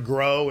 it's going to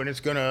grow and it's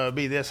going to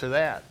be this or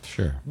that.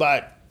 Sure.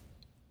 But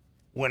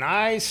when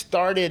I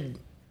started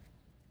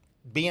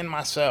being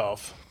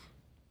myself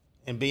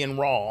and being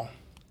raw,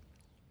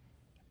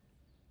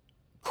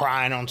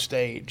 crying on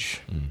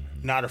stage,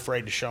 not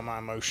afraid to show my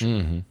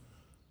emotion,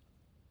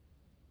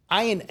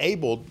 I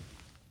enabled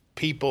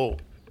people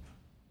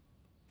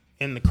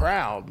in the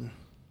crowd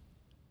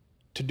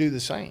to do the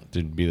same.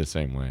 To be the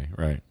same way,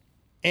 right?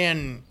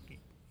 And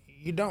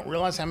you don't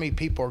realize how many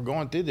people are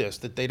going through this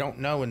that they don't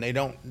know, and they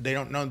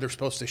don't know they're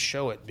supposed to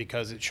show it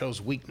because it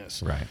shows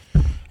weakness. Right.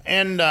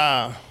 And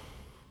I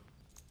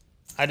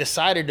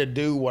decided to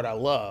do what I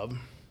love,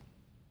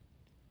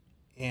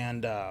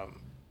 and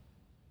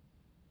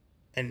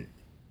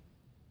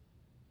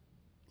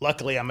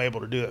luckily I'm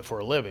able to do it for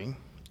a living.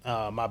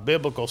 My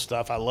biblical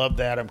stuff, I love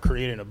that. I'm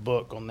creating a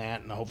book on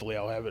that, and hopefully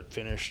I'll have it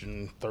finished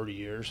in 30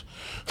 years.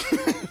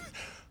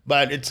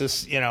 But it's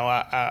just,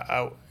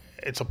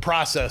 it's a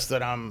process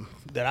that I'm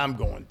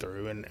going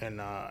through,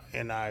 and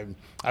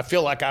I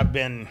feel like I've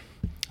been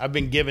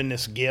given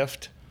this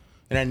gift,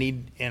 and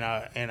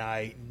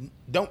I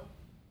don't,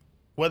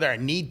 whether I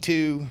need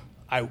to,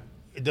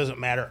 it doesn't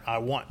matter. I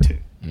want to.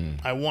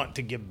 I want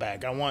to give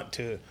back. I want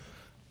to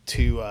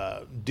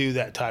do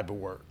that type of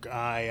work.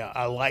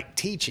 I like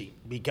teaching,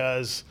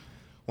 because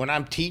when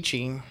I'm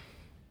teaching,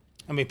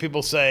 I mean,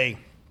 people say,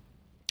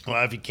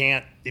 well, if you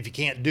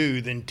can't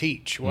do, then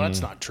teach. Well,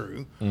 that's not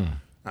true.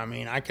 I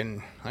mean, I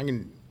can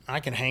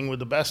hang with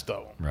the best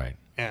of them. Right.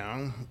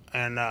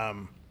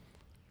 And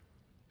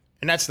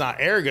that's not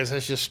arrogance.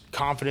 That's just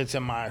confidence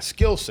in my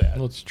skill set.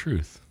 Well, it's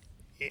truth.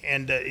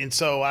 And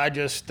so I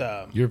just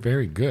You're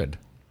very good.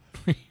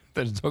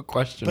 There's no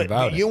question but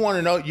about you it. want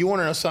to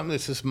know something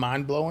that's just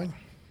mind blowing?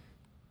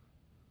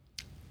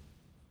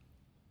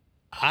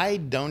 I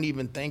don't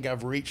even think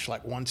I've reached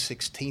like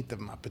 1/16 of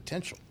my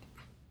potential.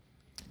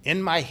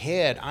 In my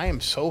head, I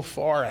am so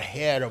far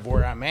ahead of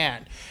where I'm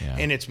at. Yeah.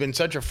 And it's been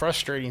such a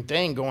frustrating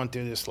thing going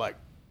through this like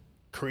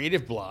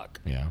creative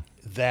block Yeah.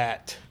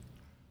 that,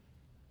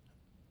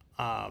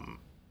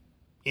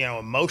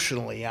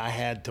 emotionally I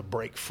had to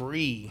break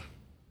free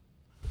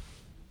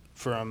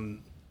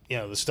from,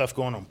 the stuff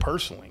going on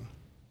personally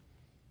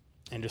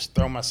and just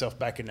throw myself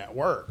back in that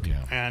work.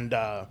 Yeah. And,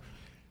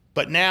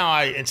 but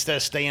now instead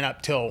of staying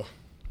up till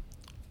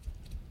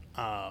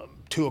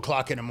 2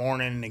 o'clock in the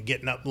morning and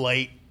getting up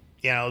late,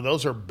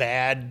 those are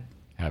bad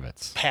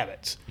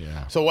Habits.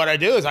 Yeah. So what I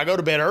do is I go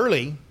to bed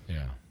early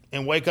Yeah.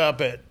 and wake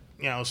up at,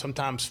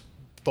 sometimes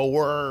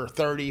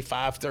 4:30,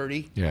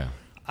 5:30. Yeah.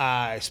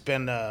 I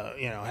spend,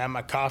 have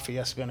my coffee.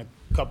 I spend a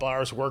couple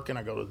hours working.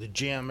 I go to the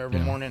gym every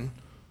morning.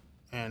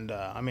 And,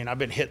 I've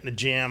been hitting the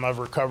gym. I've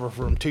recovered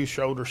from 2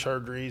 shoulder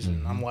surgeries.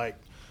 And I'm like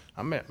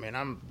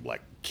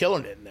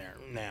killing it in there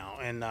now.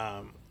 And,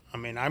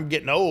 I'm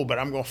getting old, but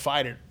I'm going to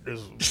fight it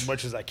as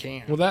much as I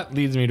can. Well, that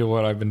leads me to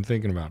what I've been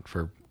thinking about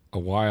for a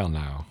while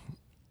now.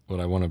 What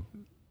I want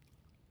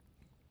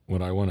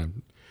to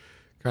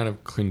kind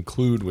of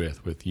conclude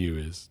with you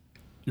is,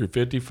 you're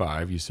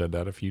 55. You said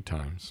that a few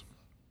times.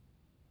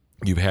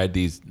 You've had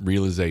these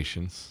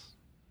realizations,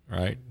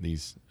 right?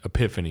 These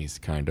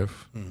epiphanies, kind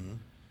of.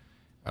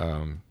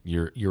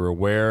 You're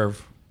aware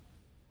of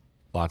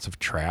lots of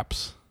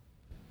traps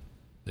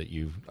that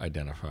you've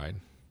identified.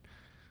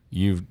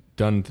 You've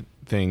done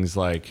things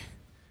like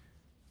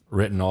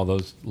written all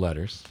those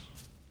letters.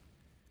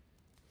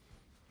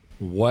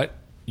 What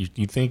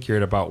you think you're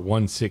at about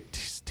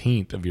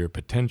 1/16 of your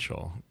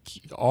potential.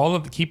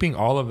 Keeping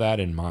all of that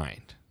in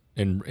mind,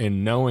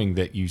 and knowing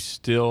that you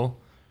still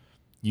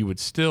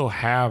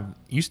have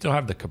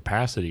the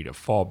capacity to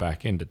fall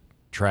back into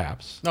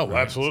traps. No,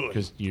 absolutely.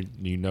 Because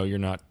you know you're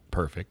not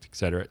perfect, et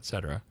cetera, et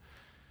cetera.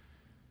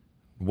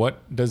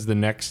 What does the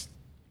next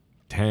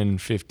 10,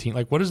 15,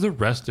 what does the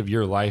rest of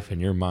your life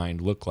in your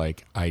mind look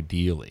like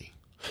ideally?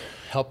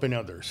 Helping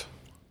others.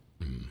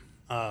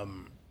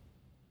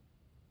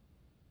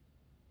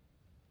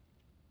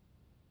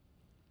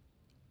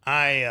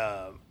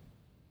 I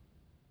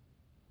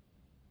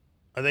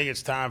think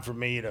it's time for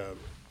me to,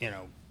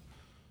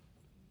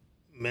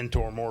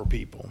 mentor more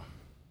people.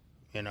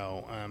 You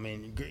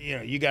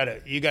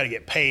gotta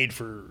get paid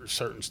for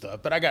certain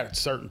stuff, but I got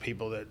certain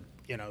people that,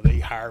 they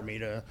hire me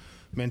to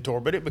mentor,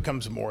 but it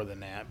becomes more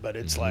than that. But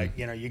it's like,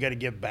 you got to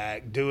give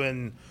back,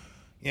 doing,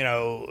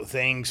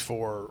 things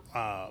for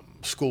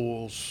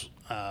schools,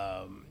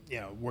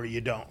 where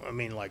you don't,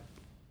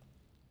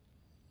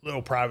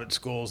 little private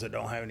schools that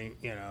don't have any,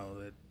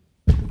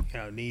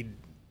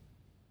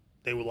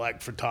 they would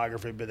like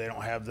photography, but they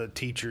don't have the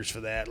teachers for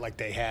that. Like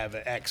they have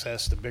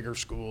access to bigger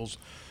schools.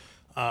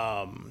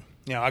 I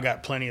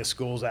got plenty of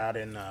schools out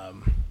in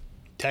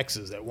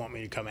Texas that want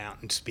me to come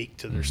out and speak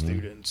to their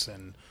students.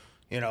 And,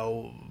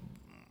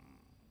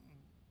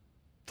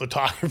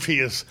 photography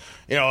is,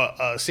 a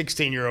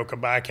 16-year-old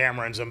can buy a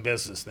camera and some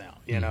business now.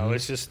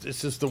 It's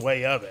just the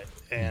way of it.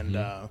 And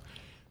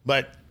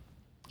but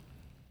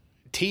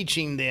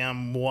teaching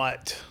them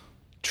what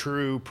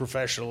true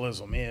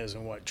professionalism is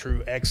and what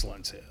true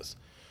excellence is.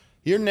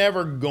 You're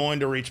never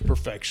going to reach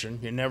perfection.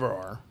 You never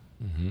are.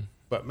 Mm-hmm.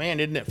 But man,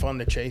 isn't it fun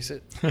to chase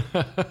it?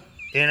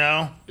 You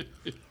know?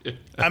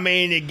 I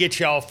mean, it gets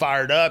you all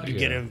fired up. You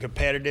get them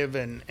competitive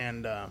and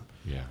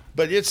Yeah.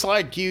 But it's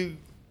like you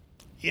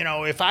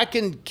know, if I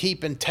can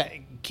keep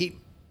intact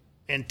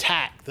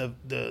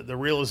the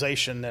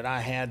realization that I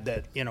had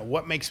that, you know,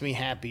 what makes me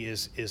happy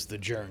is the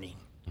journey,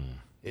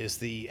 is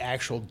the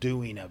actual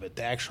doing of it,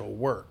 the actual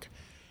work.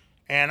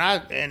 And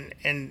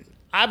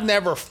I've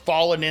never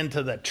fallen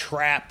into the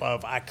trap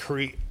of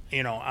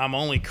I'm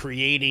only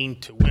creating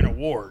to win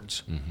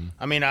awards. Mm-hmm.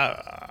 I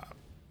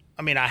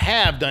mean, I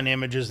have done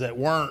images that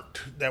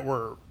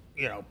were,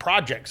 you know,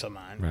 projects of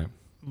mine. Right.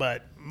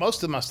 But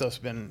most of my stuff's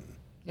been,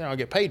 you know, I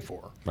get paid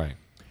for. Right.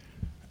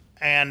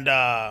 And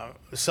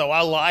so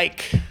I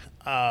like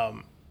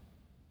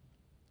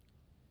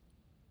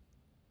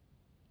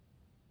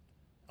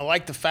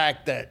the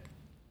fact that,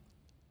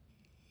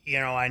 you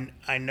know,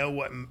 I know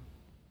what,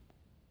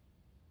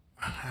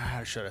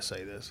 how should I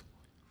say this?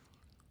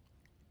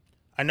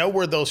 I know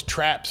where those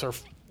traps are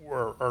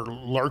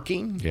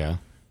lurking. Yeah.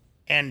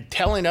 And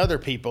telling other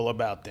people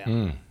about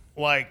them.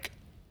 Like,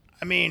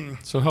 I mean,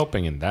 so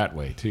helping in that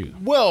way too.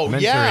 Well,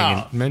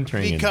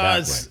 mentoring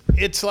because in that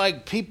way. It's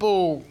like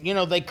people, you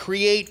know, they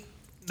create.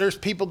 There's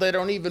people that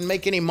don't even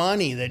make any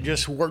money that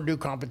just do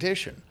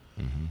competition,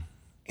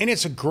 and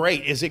it's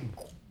great. Is it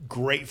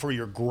great for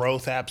your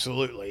growth?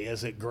 Absolutely.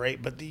 Is it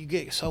great? But you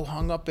get so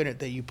hung up in it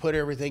that you put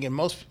everything in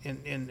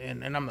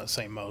and I'm not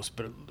saying most,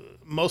 but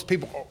most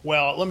people.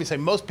 Well, let me say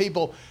most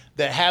people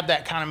that have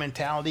that kind of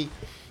mentality,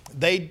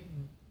 they're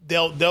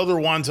the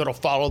ones that'll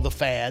follow the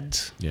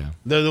fads. Yeah.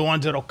 They're the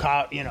ones that'll,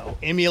 you know,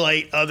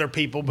 emulate other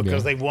people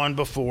because they've won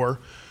before.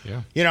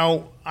 Yeah. You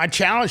know, I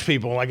challenge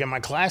people, like in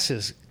my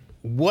classes,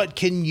 what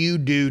can you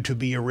do to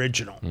be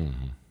original?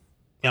 Mm-hmm.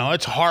 You know,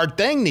 it's a hard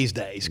thing these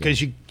days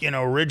because, you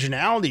know,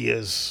 originality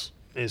is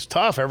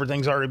tough.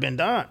 Everything's already been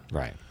done.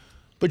 Right.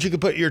 But you could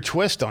put your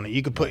twist on it.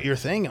 You could put your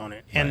thing on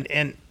it.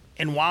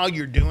 And while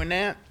you're doing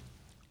that,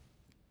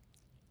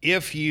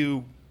 if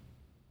you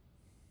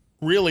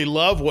really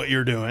love what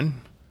you're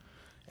doing,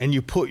 and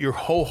you put your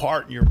whole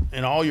heart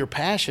and all your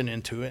passion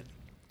into it,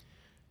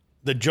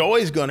 the joy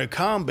is going to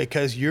come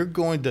because you're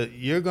going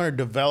to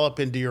develop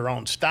into your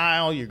own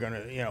style. You're going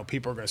to, you know,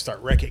 people are going to start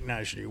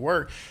recognizing your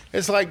work.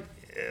 It's like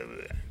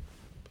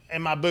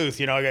in my booth,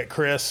 you know, I got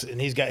Chris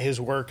and he's got his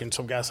work, and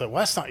some guy said,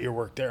 "Well, that's not your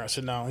work there." I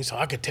said, "No." He said,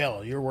 "I could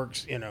tell your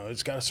work's, you know,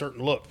 it's got a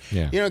certain look.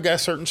 Yeah. You know, it got a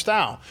certain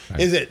style.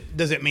 Right.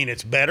 Does it mean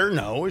it's better?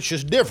 No, it's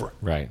just different.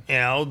 Right. You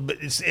know, but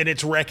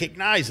it's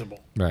recognizable.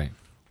 Right.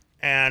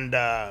 And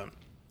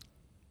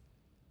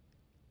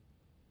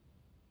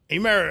do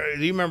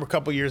you remember a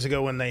couple years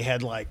ago when they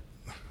had like,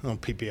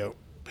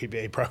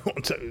 PPA probably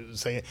won't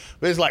say it,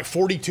 but it's like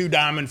 42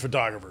 diamond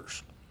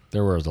photographers.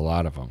 There was a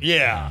lot of them.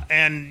 Yeah.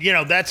 And, you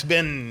know, that's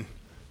been,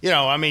 you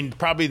know, I mean,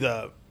 probably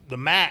the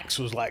max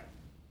was like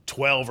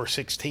 12 or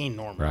 16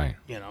 normally. Right.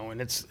 You know, and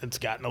it's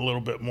gotten a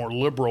little bit more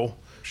liberal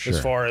Sure.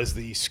 as far as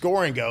the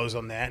scoring goes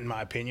on that, in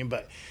my opinion.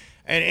 But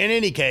and in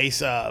any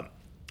case, all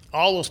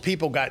those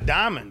people got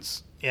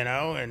diamonds, you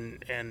know,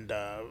 and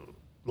a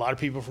lot of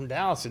people from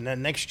Dallas. And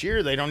then next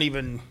year, they don't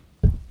even,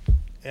 you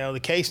know, the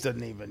case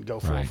doesn't even go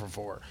 4 for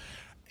 4.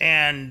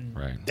 And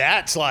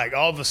that's like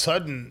all of a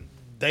sudden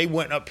they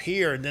went up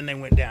here and then they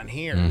went down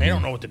here and they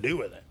don't know what to do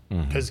with it.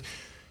 Because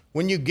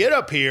when you get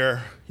up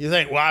here, you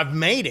think, well, I've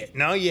made it.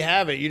 No, you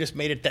haven't. You just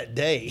made it that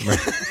day.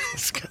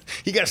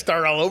 You got to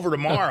start all over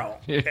tomorrow,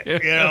 you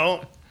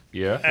know?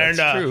 Yeah, that's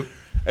true.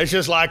 It's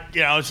just like,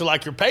 you know, it's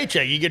like your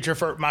paycheck. You get your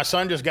first, my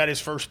son just got his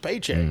first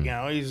paycheck. You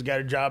know, he's got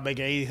a job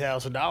making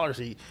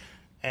 $80,000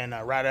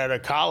 right out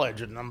of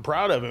college, and I'm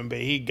proud of him, but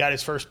he got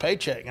his first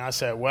paycheck. And I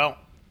said,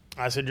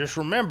 just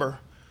remember,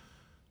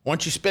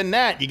 once you spend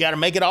that, you got to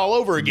make it all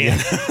over again.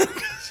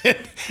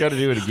 Got to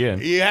do it again.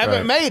 You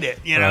haven't made it,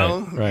 you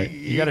know. Right.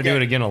 You got to do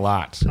it again a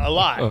lot. A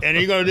lot. And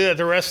you're going to do it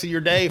the rest of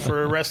your day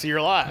for the rest of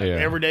your life. Yeah.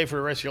 Every day for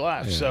the rest of your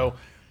life. Yeah. So,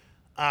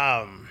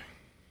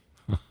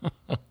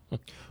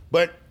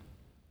 but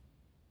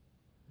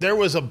there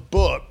was a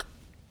book,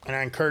 and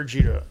I encourage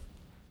you to,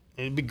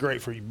 it'd be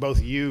great for you,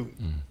 both you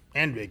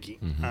and Vicki.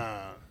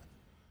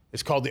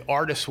 It's called The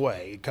Artist's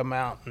Way. It come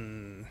out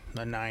in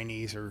the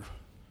 90s or...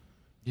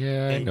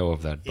 Yeah, I know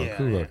of that book. Yeah,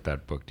 Who wrote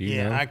that book? Do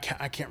you know? Yeah,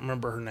 I can't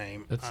remember her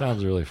name. That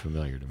sounds really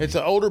familiar to me. It's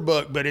an older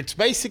book, but it's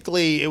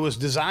basically, it was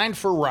designed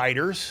for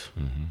writers.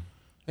 And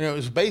it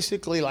was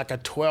basically like a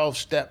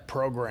 12-step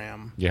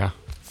program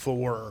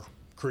for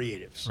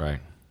creatives. Right.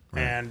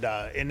 And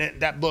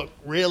that book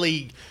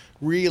really,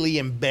 really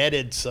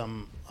embedded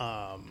some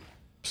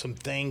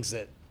things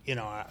that, you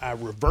know, I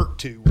revert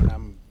to when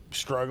I'm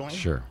struggling.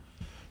 Sure.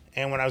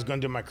 And when I was going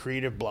to do my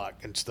creative block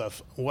and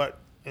stuff, what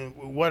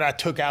I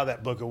took out of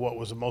that book and what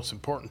was the most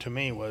important to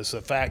me was the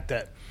fact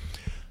that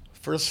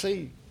for,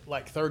 say,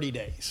 like 30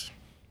 days,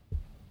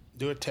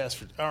 do a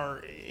test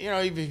or, you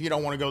know, even if you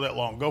don't want to go that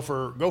long, go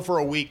for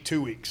a week,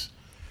 2 weeks,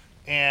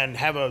 and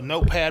have a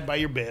notepad by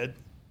your bed,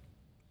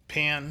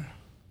 pen,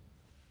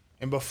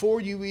 and before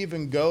you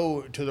even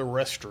go to the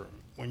restroom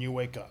when you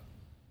wake up,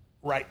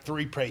 write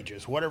 3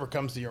 pages, whatever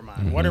comes to your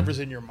mind, whatever's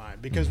in your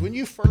mind. Because when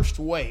you first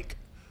wake,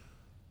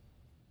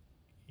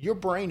 your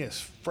brain is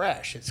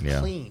fresh, it's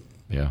clean.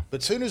 Yeah.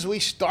 But as soon as we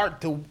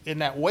start in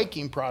that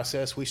waking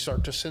process, we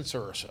start to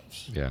censor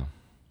ourselves. Yeah.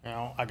 You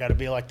know, I got to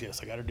be like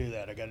this. I got to do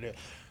that. I got to do it.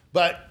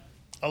 But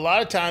a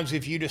lot of times,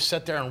 if you just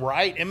sit there and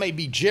write, it may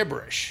be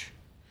gibberish.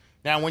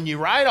 Now, when you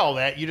write all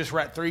that, you just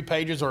write 3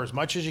 pages or as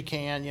much as you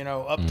can, you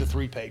know, up to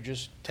 3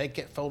 pages. Take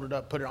it, fold it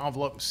up, put it in an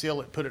envelope, seal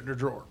it, put it in a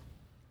drawer.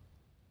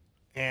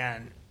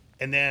 And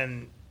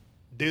then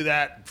do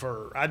that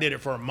I did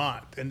it for a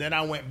month. And then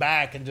I went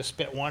back and just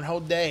spent one whole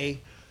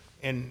day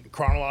in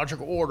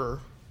chronological order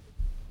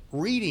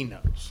reading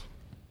those.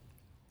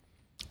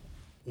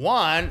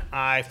 One,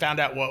 I found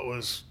out what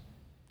was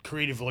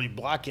creatively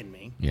blocking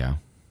me. Yeah.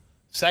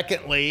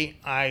 Secondly,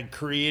 I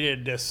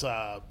created this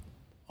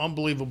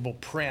unbelievable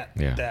print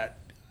that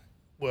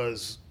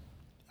was,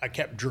 I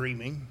kept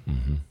dreaming.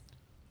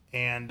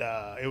 And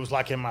it was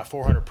like in my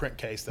 400 print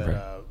case that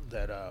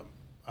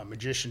a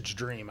magician's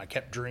dream. I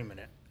kept dreaming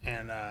it.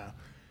 And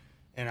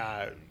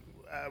I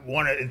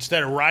wanted,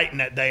 instead of writing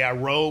that day, I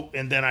wrote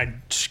and then I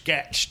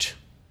sketched,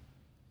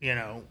 you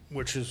know,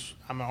 which is,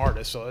 I'm an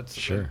artist, so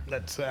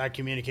that's I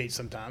communicate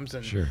sometimes.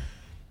 And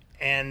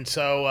and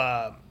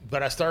so,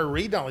 but I started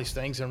reading all these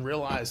things and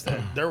realized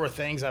that there were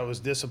things I was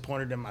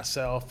disappointed in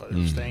myself.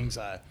 There's things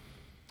I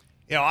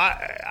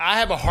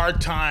have a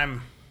hard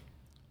time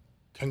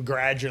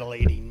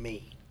congratulating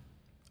me.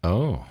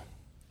 Oh.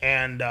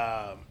 And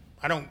I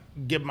don't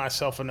give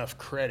myself enough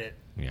credit.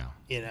 Yeah.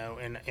 You know,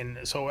 and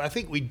so I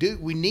think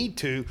we need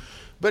to,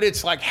 but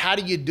it's like, how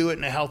do you do it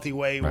in a healthy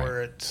way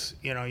where it's,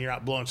 you know, you're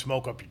not blowing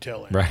smoke up your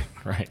tail end.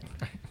 Right.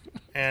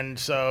 And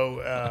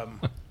so,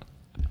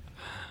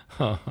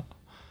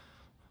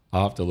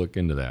 I'll have to look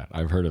into that.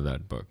 I've heard of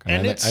that book.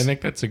 And I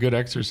think that's a good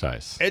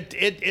exercise.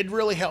 It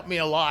really helped me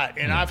a lot.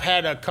 And I've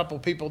had a couple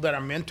people that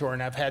I'm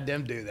mentoring, I've had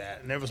them do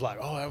that. And it was like,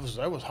 oh,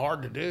 that was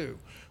hard to do.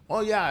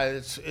 Well, yeah,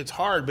 it's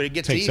hard, but it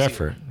gets takes easier.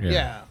 effort.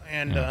 Yeah.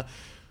 And,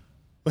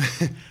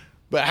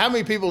 but how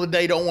many people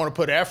today don't want to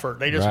put effort?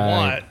 They just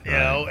want, you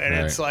know, and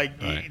it's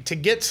like to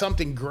get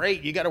something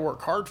great, you got to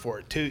work hard for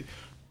it.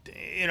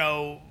 You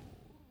know,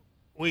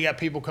 we got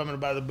people coming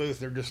by the booth.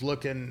 They're just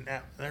looking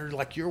at, they're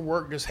like, your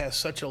work just has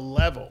such a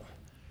level.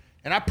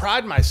 And I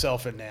pride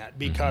myself in that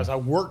because I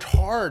worked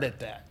hard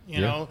at that.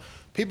 You know,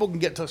 people can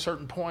get to a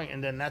certain point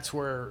and then that's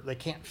where they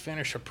can't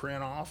finish a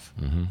print off.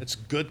 It's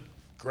good,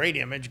 great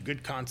image,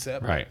 good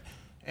concept. Right.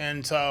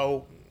 And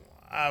so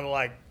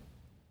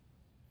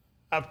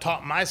I've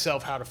taught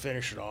myself how to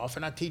finish it off,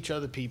 and I teach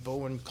other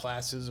people in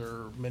classes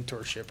or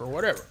mentorship or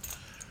whatever,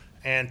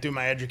 and through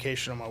my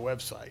education on my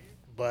website.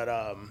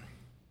 But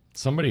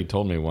somebody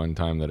told me one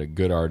time that a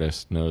good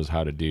artist knows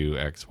how to do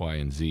X, Y,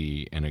 and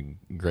Z, and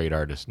a great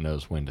artist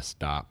knows when to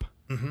stop.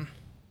 And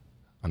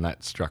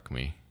that struck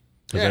me.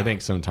 Because I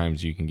think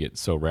sometimes you can get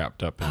so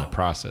wrapped up in the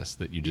process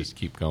that you just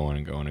keep going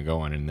and going and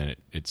going, and then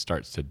it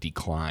starts to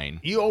decline.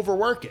 You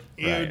overwork it.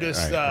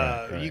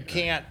 You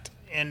can't,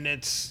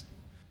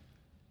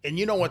 and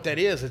you know what that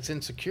is? It's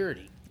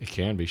insecurity. It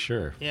can be,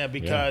 sure. Yeah,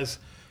 because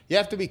you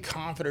have to be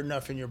confident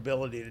enough in your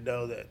ability to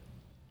know that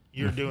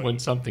you're doing when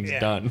something's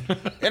done.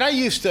 And I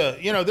used to,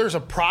 you know, there's a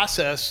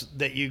process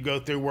that you go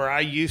through where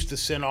I used to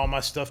send all my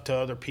stuff to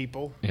other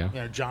people. Yeah.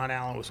 You know, John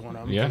Allen was one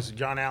of them. Yeah. Because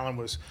John Allen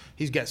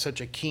he's got such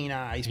a keen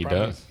eye.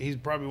 He's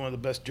probably one of the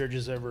best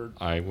judges ever.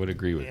 I would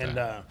agree with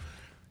that.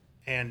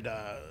 And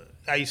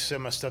I used to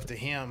send my stuff to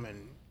him,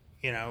 and,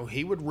 you know,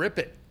 he would rip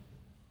it.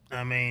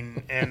 I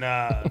mean, and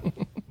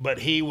but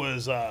he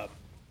was,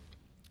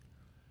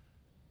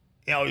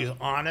 he was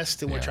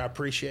honest, which I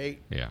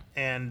appreciate. Yeah,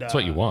 and that's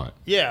what you want.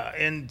 Yeah,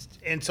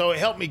 and so it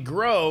helped me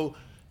grow.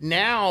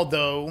 Now,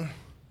 though,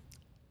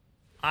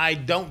 I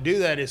don't do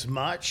that as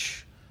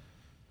much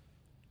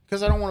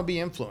because I don't want to be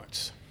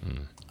influenced.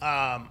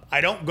 I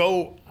don't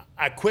go.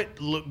 I quit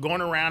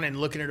going around and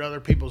looking at other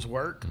people's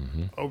work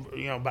over,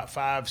 about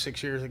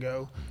 5-6 years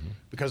ago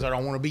because I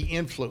don't want to be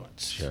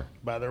influenced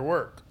by their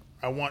work.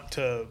 I want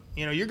to,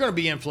 you're going to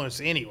be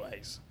influenced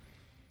anyways,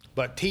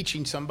 but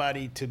teaching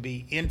somebody to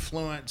be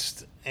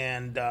influenced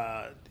and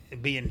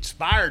be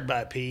inspired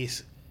by a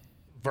piece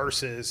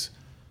versus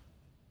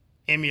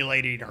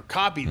emulating or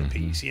copy the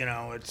piece,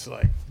 it's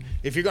like,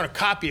 if you're going to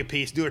copy a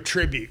piece, do a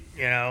tribute,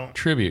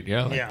 Tribute,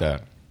 I like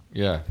that.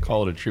 Yeah,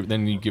 call it a tribute.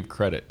 Then you give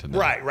credit to them.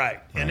 Right.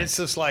 And it's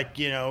just like,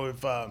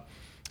 if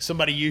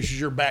somebody uses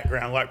your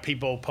background, like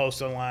people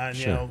post online,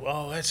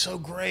 oh, that's so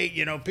great.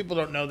 People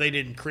don't know they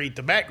didn't create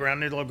the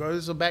background. They're like, oh,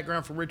 this is a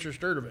background from Richard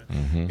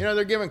Sturdivant.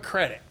 They're giving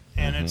credit.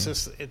 And it's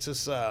just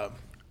it's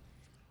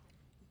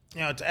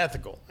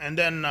ethical. And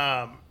then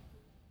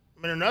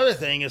another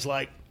thing is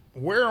like,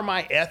 where are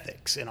my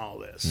ethics in all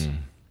this?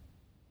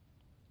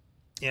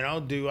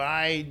 Do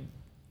I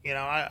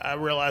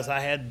realized I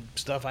had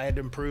stuff I had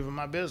to improve in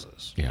my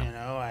business.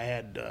 I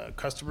had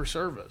customer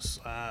service.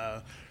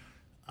 I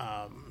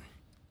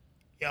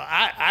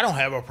don't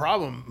have a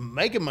problem.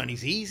 Making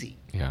money's easy.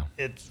 Yeah.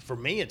 For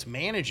me, it's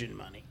managing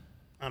money.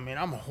 I mean,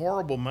 I'm a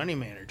horrible money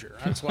manager.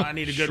 That's why I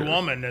need a good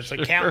woman that's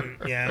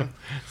accountant, you know.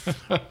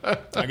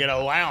 I get an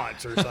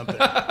allowance or something.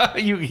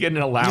 You get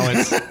an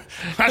allowance.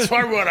 That's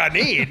probably what I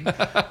need.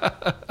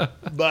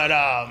 But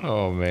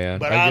oh man,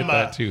 but I get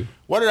that too.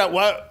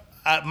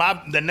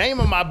 The name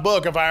of my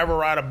book, if I ever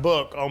write a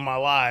book on my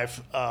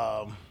life,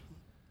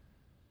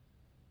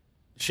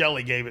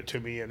 Shelley gave it to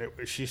me, and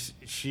she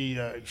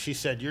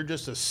said, "You're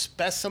just a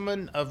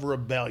specimen of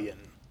rebellion."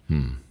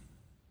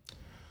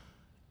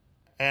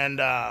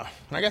 And I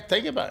got to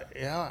think about it.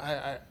 You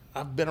know,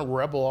 I've been a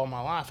rebel all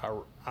my life.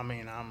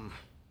 And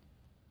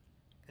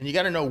you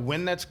got to know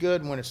when that's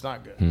good and when it's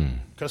not good.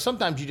 Because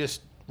sometimes you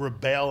just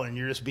rebel and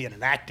you're just being an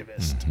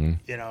activist,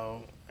 you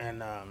know,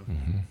 and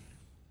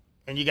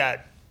you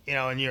got, you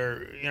know, and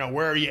you're, you know,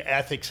 where are your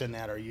ethics in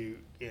that? I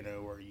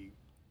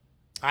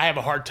have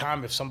a hard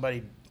time if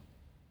somebody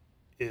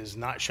is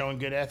not showing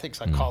good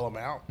ethics, I call them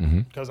out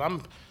because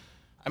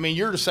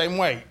you're the same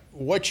way.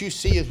 What you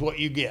see is what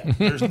you get.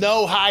 There's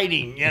no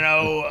hiding, you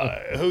know,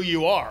 who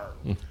you are.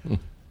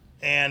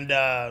 And,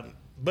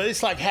 but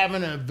it's like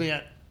having an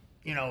event,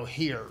 you know,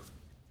 here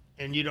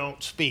and you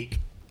don't speak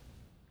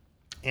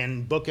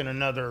and booking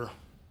another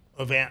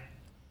event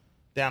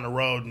down the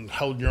road and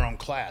hold your own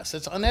class.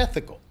 It's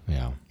unethical.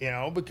 Yeah. You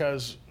know,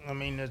 because,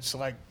 it's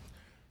like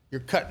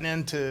you're cutting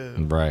into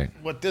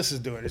what this is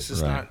doing. It's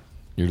just not.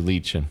 You're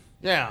leeching.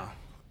 Yeah.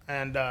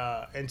 And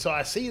so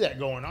I see that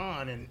going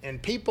on,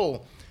 and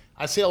people,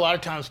 I see a lot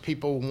of times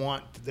people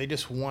they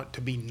just want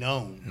to be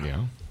known.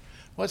 Yeah.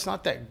 Well, it's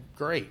not that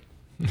great.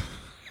 You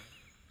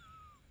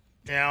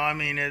know,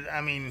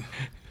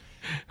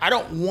 I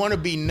don't want to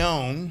be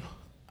known.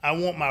 I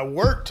want my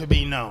work to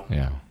be known.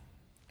 Yeah.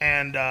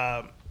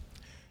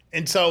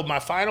 And so my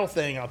final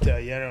thing I'll tell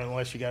you, I don't know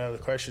unless you got other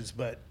questions,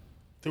 but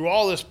through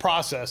all this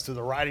process, through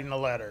the writing the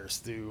letters,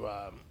 through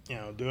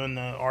doing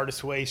the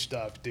Artist Way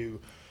stuff, through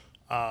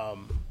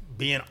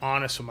being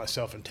honest with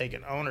myself and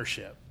taking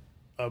ownership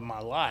of my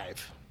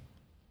life,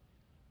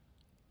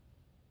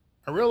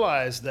 I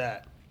realized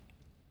that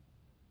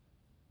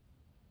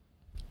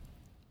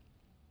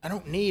I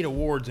don't need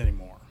awards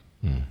anymore.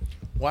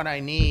 What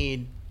I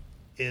need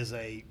is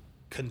a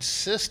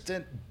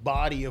consistent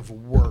body of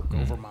work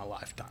over my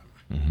lifetime.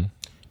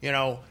 You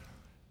know,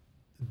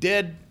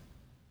 did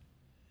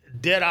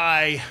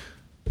I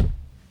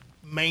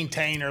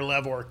maintain or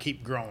level or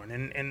keep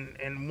growing?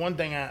 And one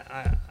thing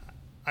I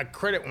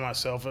credit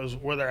myself is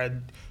whether I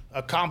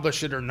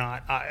accomplish it or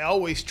not, I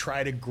always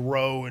try to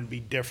grow and be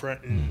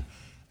different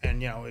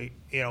and you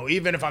know,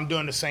 even if I'm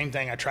doing the same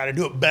thing, I try to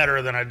do it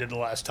better than I did the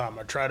last time.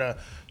 I try to,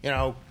 you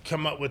know,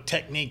 come up with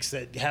techniques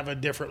that have a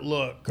different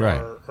look.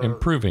 Or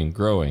improving,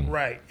 growing.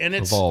 Right. And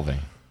it's evolving.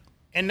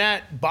 And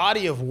that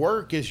body of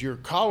work is your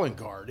calling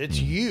card. It's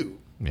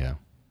you. Yeah.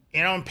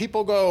 You know, and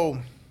people go,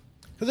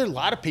 because there's a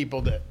lot of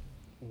people that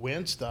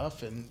win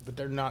stuff, but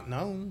they're not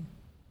known.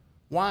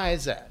 Why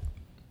is that?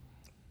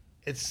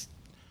 It's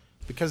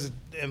because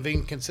of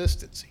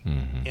inconsistency.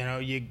 You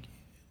know,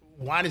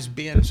 why is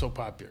Ben so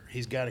popular?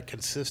 He's got a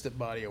consistent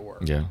body of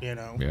work. Yeah. You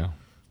know? Yeah.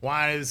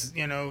 Why is,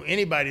 you know,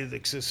 anybody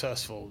that's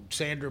successful,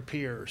 Sandra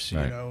Pierce, you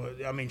know,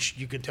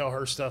 you can tell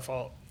her stuff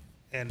all,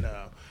 and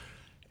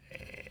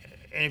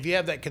if you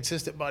have that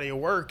consistent body of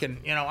work, and,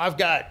 you know, I'm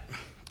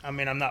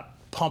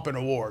not pumping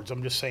awards.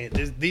 I'm just saying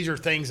these are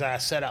things I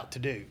set out to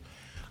do.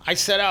 I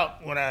set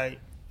out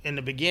in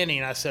the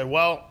beginning, I said,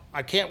 well,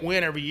 I can't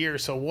win every year,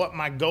 so what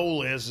my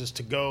goal is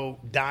to go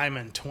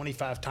diamond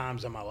 25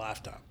 times in my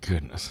lifetime.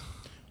 Goodness.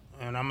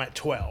 And I'm at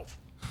 12.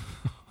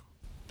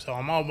 So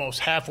I'm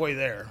almost halfway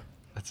there.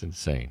 That's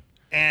insane.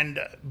 And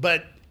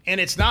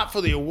it's not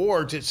for the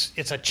awards.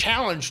 It's a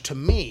challenge to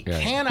me.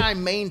 Yeah. Can I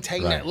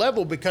maintain that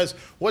level? Because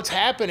what's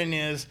happening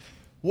is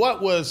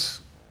what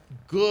was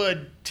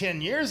good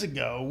 10 years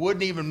ago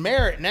wouldn't even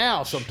merit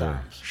now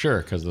sometimes.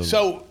 Sure, because the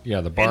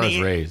bar is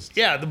raised.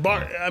 Yeah, the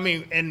bar.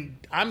 Yeah. And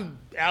I'm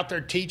out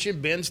there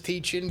teaching. Ben's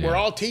teaching. Yeah. We're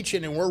all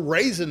teaching, and we're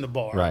raising the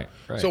bar. Right.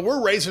 So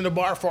we're raising the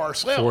bar for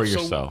ourselves. For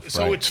yourself.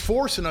 So it's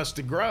forcing us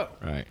to grow.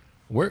 Right.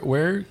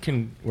 Where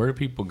do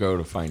people go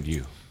to find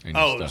you?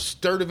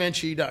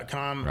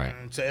 SturDaVinci.com. Right.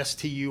 It's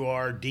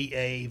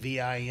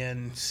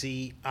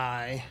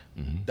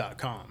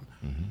SturDaVinci.com.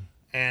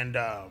 And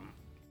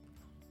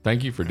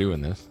thank you for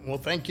doing this. Well,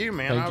 thank you,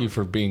 man. Thank you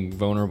for being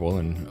vulnerable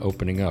and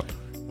opening up.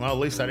 Well, at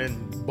least I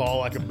didn't bawl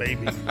like a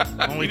baby.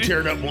 I only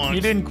teared up once.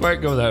 You didn't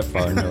quite go that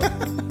far, no.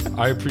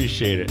 I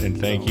appreciate it, and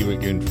thank you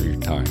again for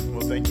your time.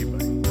 Well, thank you,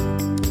 buddy.